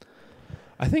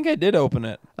 I think I did open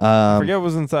it. I forget what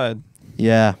was inside.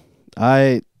 Yeah,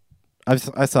 I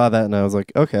saw that and I was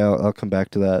like, okay, I'll come back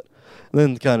to that. And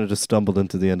then kind of just stumbled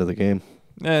into the end of the game.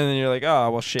 And then you're like, oh,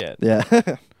 well, shit. Yeah.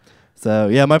 So,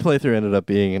 yeah, my playthrough ended up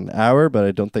being an hour, but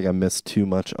I don't think I missed too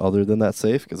much other than that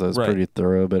safe, because I was Right. pretty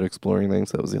thorough about exploring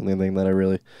things. That was the only thing that I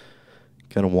really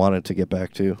kind of wanted to get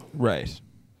back to. Right.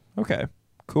 Okay.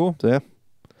 Cool. So, yeah,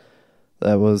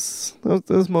 that was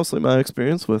mostly my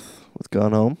experience with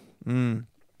Gone Home. Mm.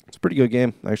 It's a pretty good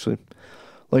game, actually.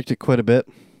 Liked it quite a bit.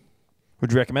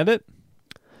 Would you recommend it?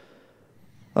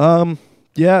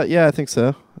 Yeah, I think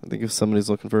so. I think if somebody's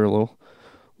looking for a little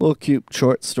cute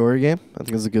short story game, I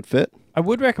think it's a good fit. I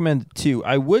would recommend it too.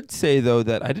 I would say though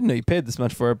that I didn't know you paid this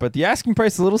much for it, but the asking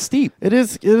price is a little steep. It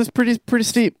is pretty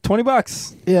steep.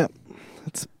 $20. Yeah,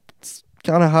 it's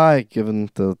kind of high given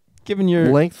the Given your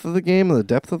length of the game and the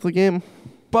depth of the game.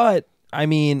 But I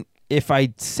mean, if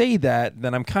I say that,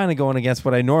 then I'm kind of going against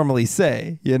what I normally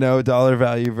say, dollar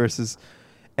value versus.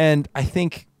 And I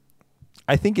think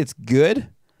it's good.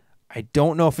 I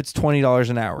don't know if it's $20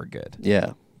 an hour good,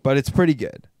 Yeah, but it's pretty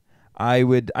good.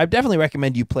 I'd definitely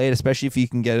recommend you play it, especially if you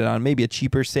can get it on maybe a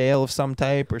cheaper sale of some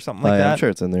type or something like that. I'm sure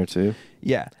it's in there too.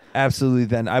 Yeah, absolutely.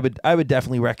 Then I would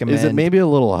definitely recommend. Is it maybe a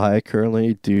little high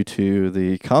currently due to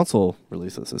the console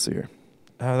releases this year?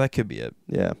 Oh, that could be it.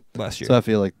 Yeah, Last year, so I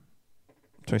feel like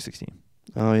 2016.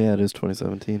 oh yeah, it is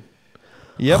 2017.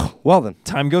 Yep. Well then,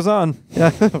 Time goes on.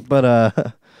 yeah,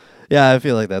 but yeah, I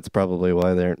feel like that's probably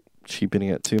why they aren't cheapening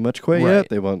it too much quite Right. yet.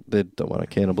 They don't want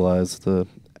to cannibalize the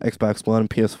Xbox One and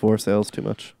PS4 sales too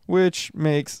much. Which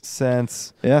makes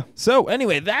sense. Yeah. So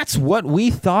anyway, that's what we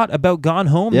thought about Gone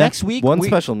Home. Yeah. Next week, One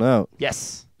special note.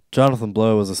 Yes. Jonathan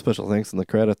Blow was a special thanks in the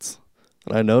credits.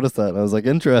 And I noticed that, and I was like,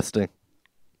 interesting.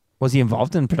 Was he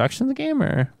involved in production of the game,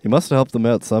 or? He must have helped them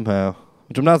out somehow,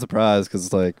 which I'm not surprised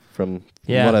because, like, from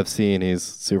Yeah. what I've seen, he's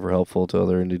super helpful to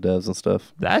other indie devs and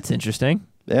stuff. That's interesting.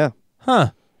 Yeah.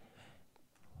 Huh.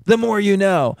 The more you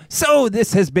know. So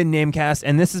this has been Namecast,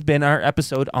 and this has been our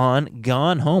episode on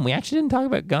Gone Home. We actually didn't talk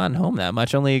about Gone Home that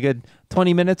much, only a good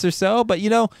 20 minutes or so. But, you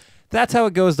know, that's how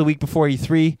it goes the week before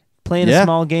E3. Playing a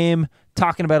small game,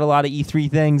 talking about a lot of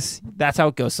E3 things. That's how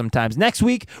it goes sometimes. Next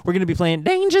week, we're going to be playing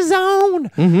Danger Zone.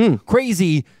 Mm-hmm.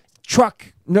 Crazy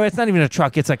truck. No, it's not even a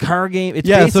truck. It's a car game. It's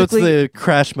Yeah, so it's basically the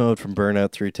crash mode from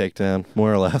Burnout 3 Takedown,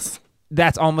 more or less.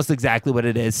 That's almost exactly what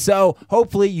it is. So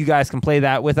hopefully you guys can play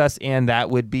that with us, and that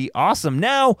would be awesome.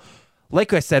 Now,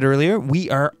 like I said earlier, we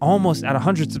are almost at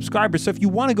 100 subscribers. So if you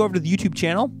want to go over to the YouTube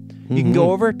channel, you can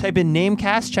go over, type in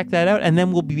Namecast, check that out, and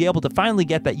then we'll be able to finally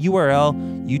get that URL,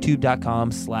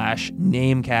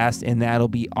 youtube.com/Namecast, and that'll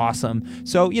be awesome.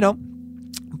 So, you know,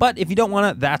 but if you don't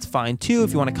want to, that's fine too.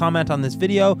 If you want to comment on this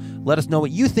video, let us know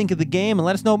what you think of the game, and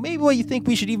let us know maybe what you think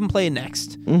we should even play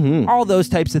next. All those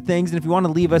types of things. And if you want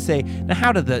to leave us now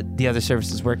how do the other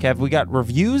services work, Kev? We got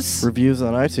reviews. Reviews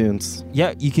on iTunes.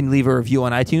 Yeah, you can leave a review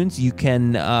on iTunes. You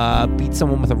can beat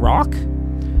someone with a rock.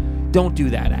 Don't do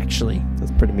that, actually.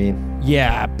 That's pretty mean.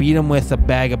 Yeah, beat them with a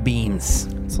bag of beans.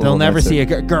 It's a They'll little never nicer. see a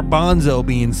garbanzo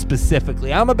bean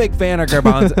specifically. I'm a big fan of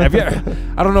garbanzo. I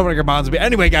don't know what a garbanzo bean.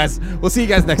 Anyway, guys, we'll see you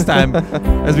guys next time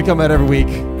as we come out every week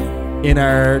in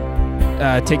our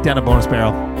Takedown a Bonus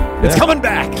Barrel. It's coming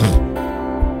back.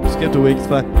 Skip a week, it's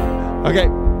fine. Okay.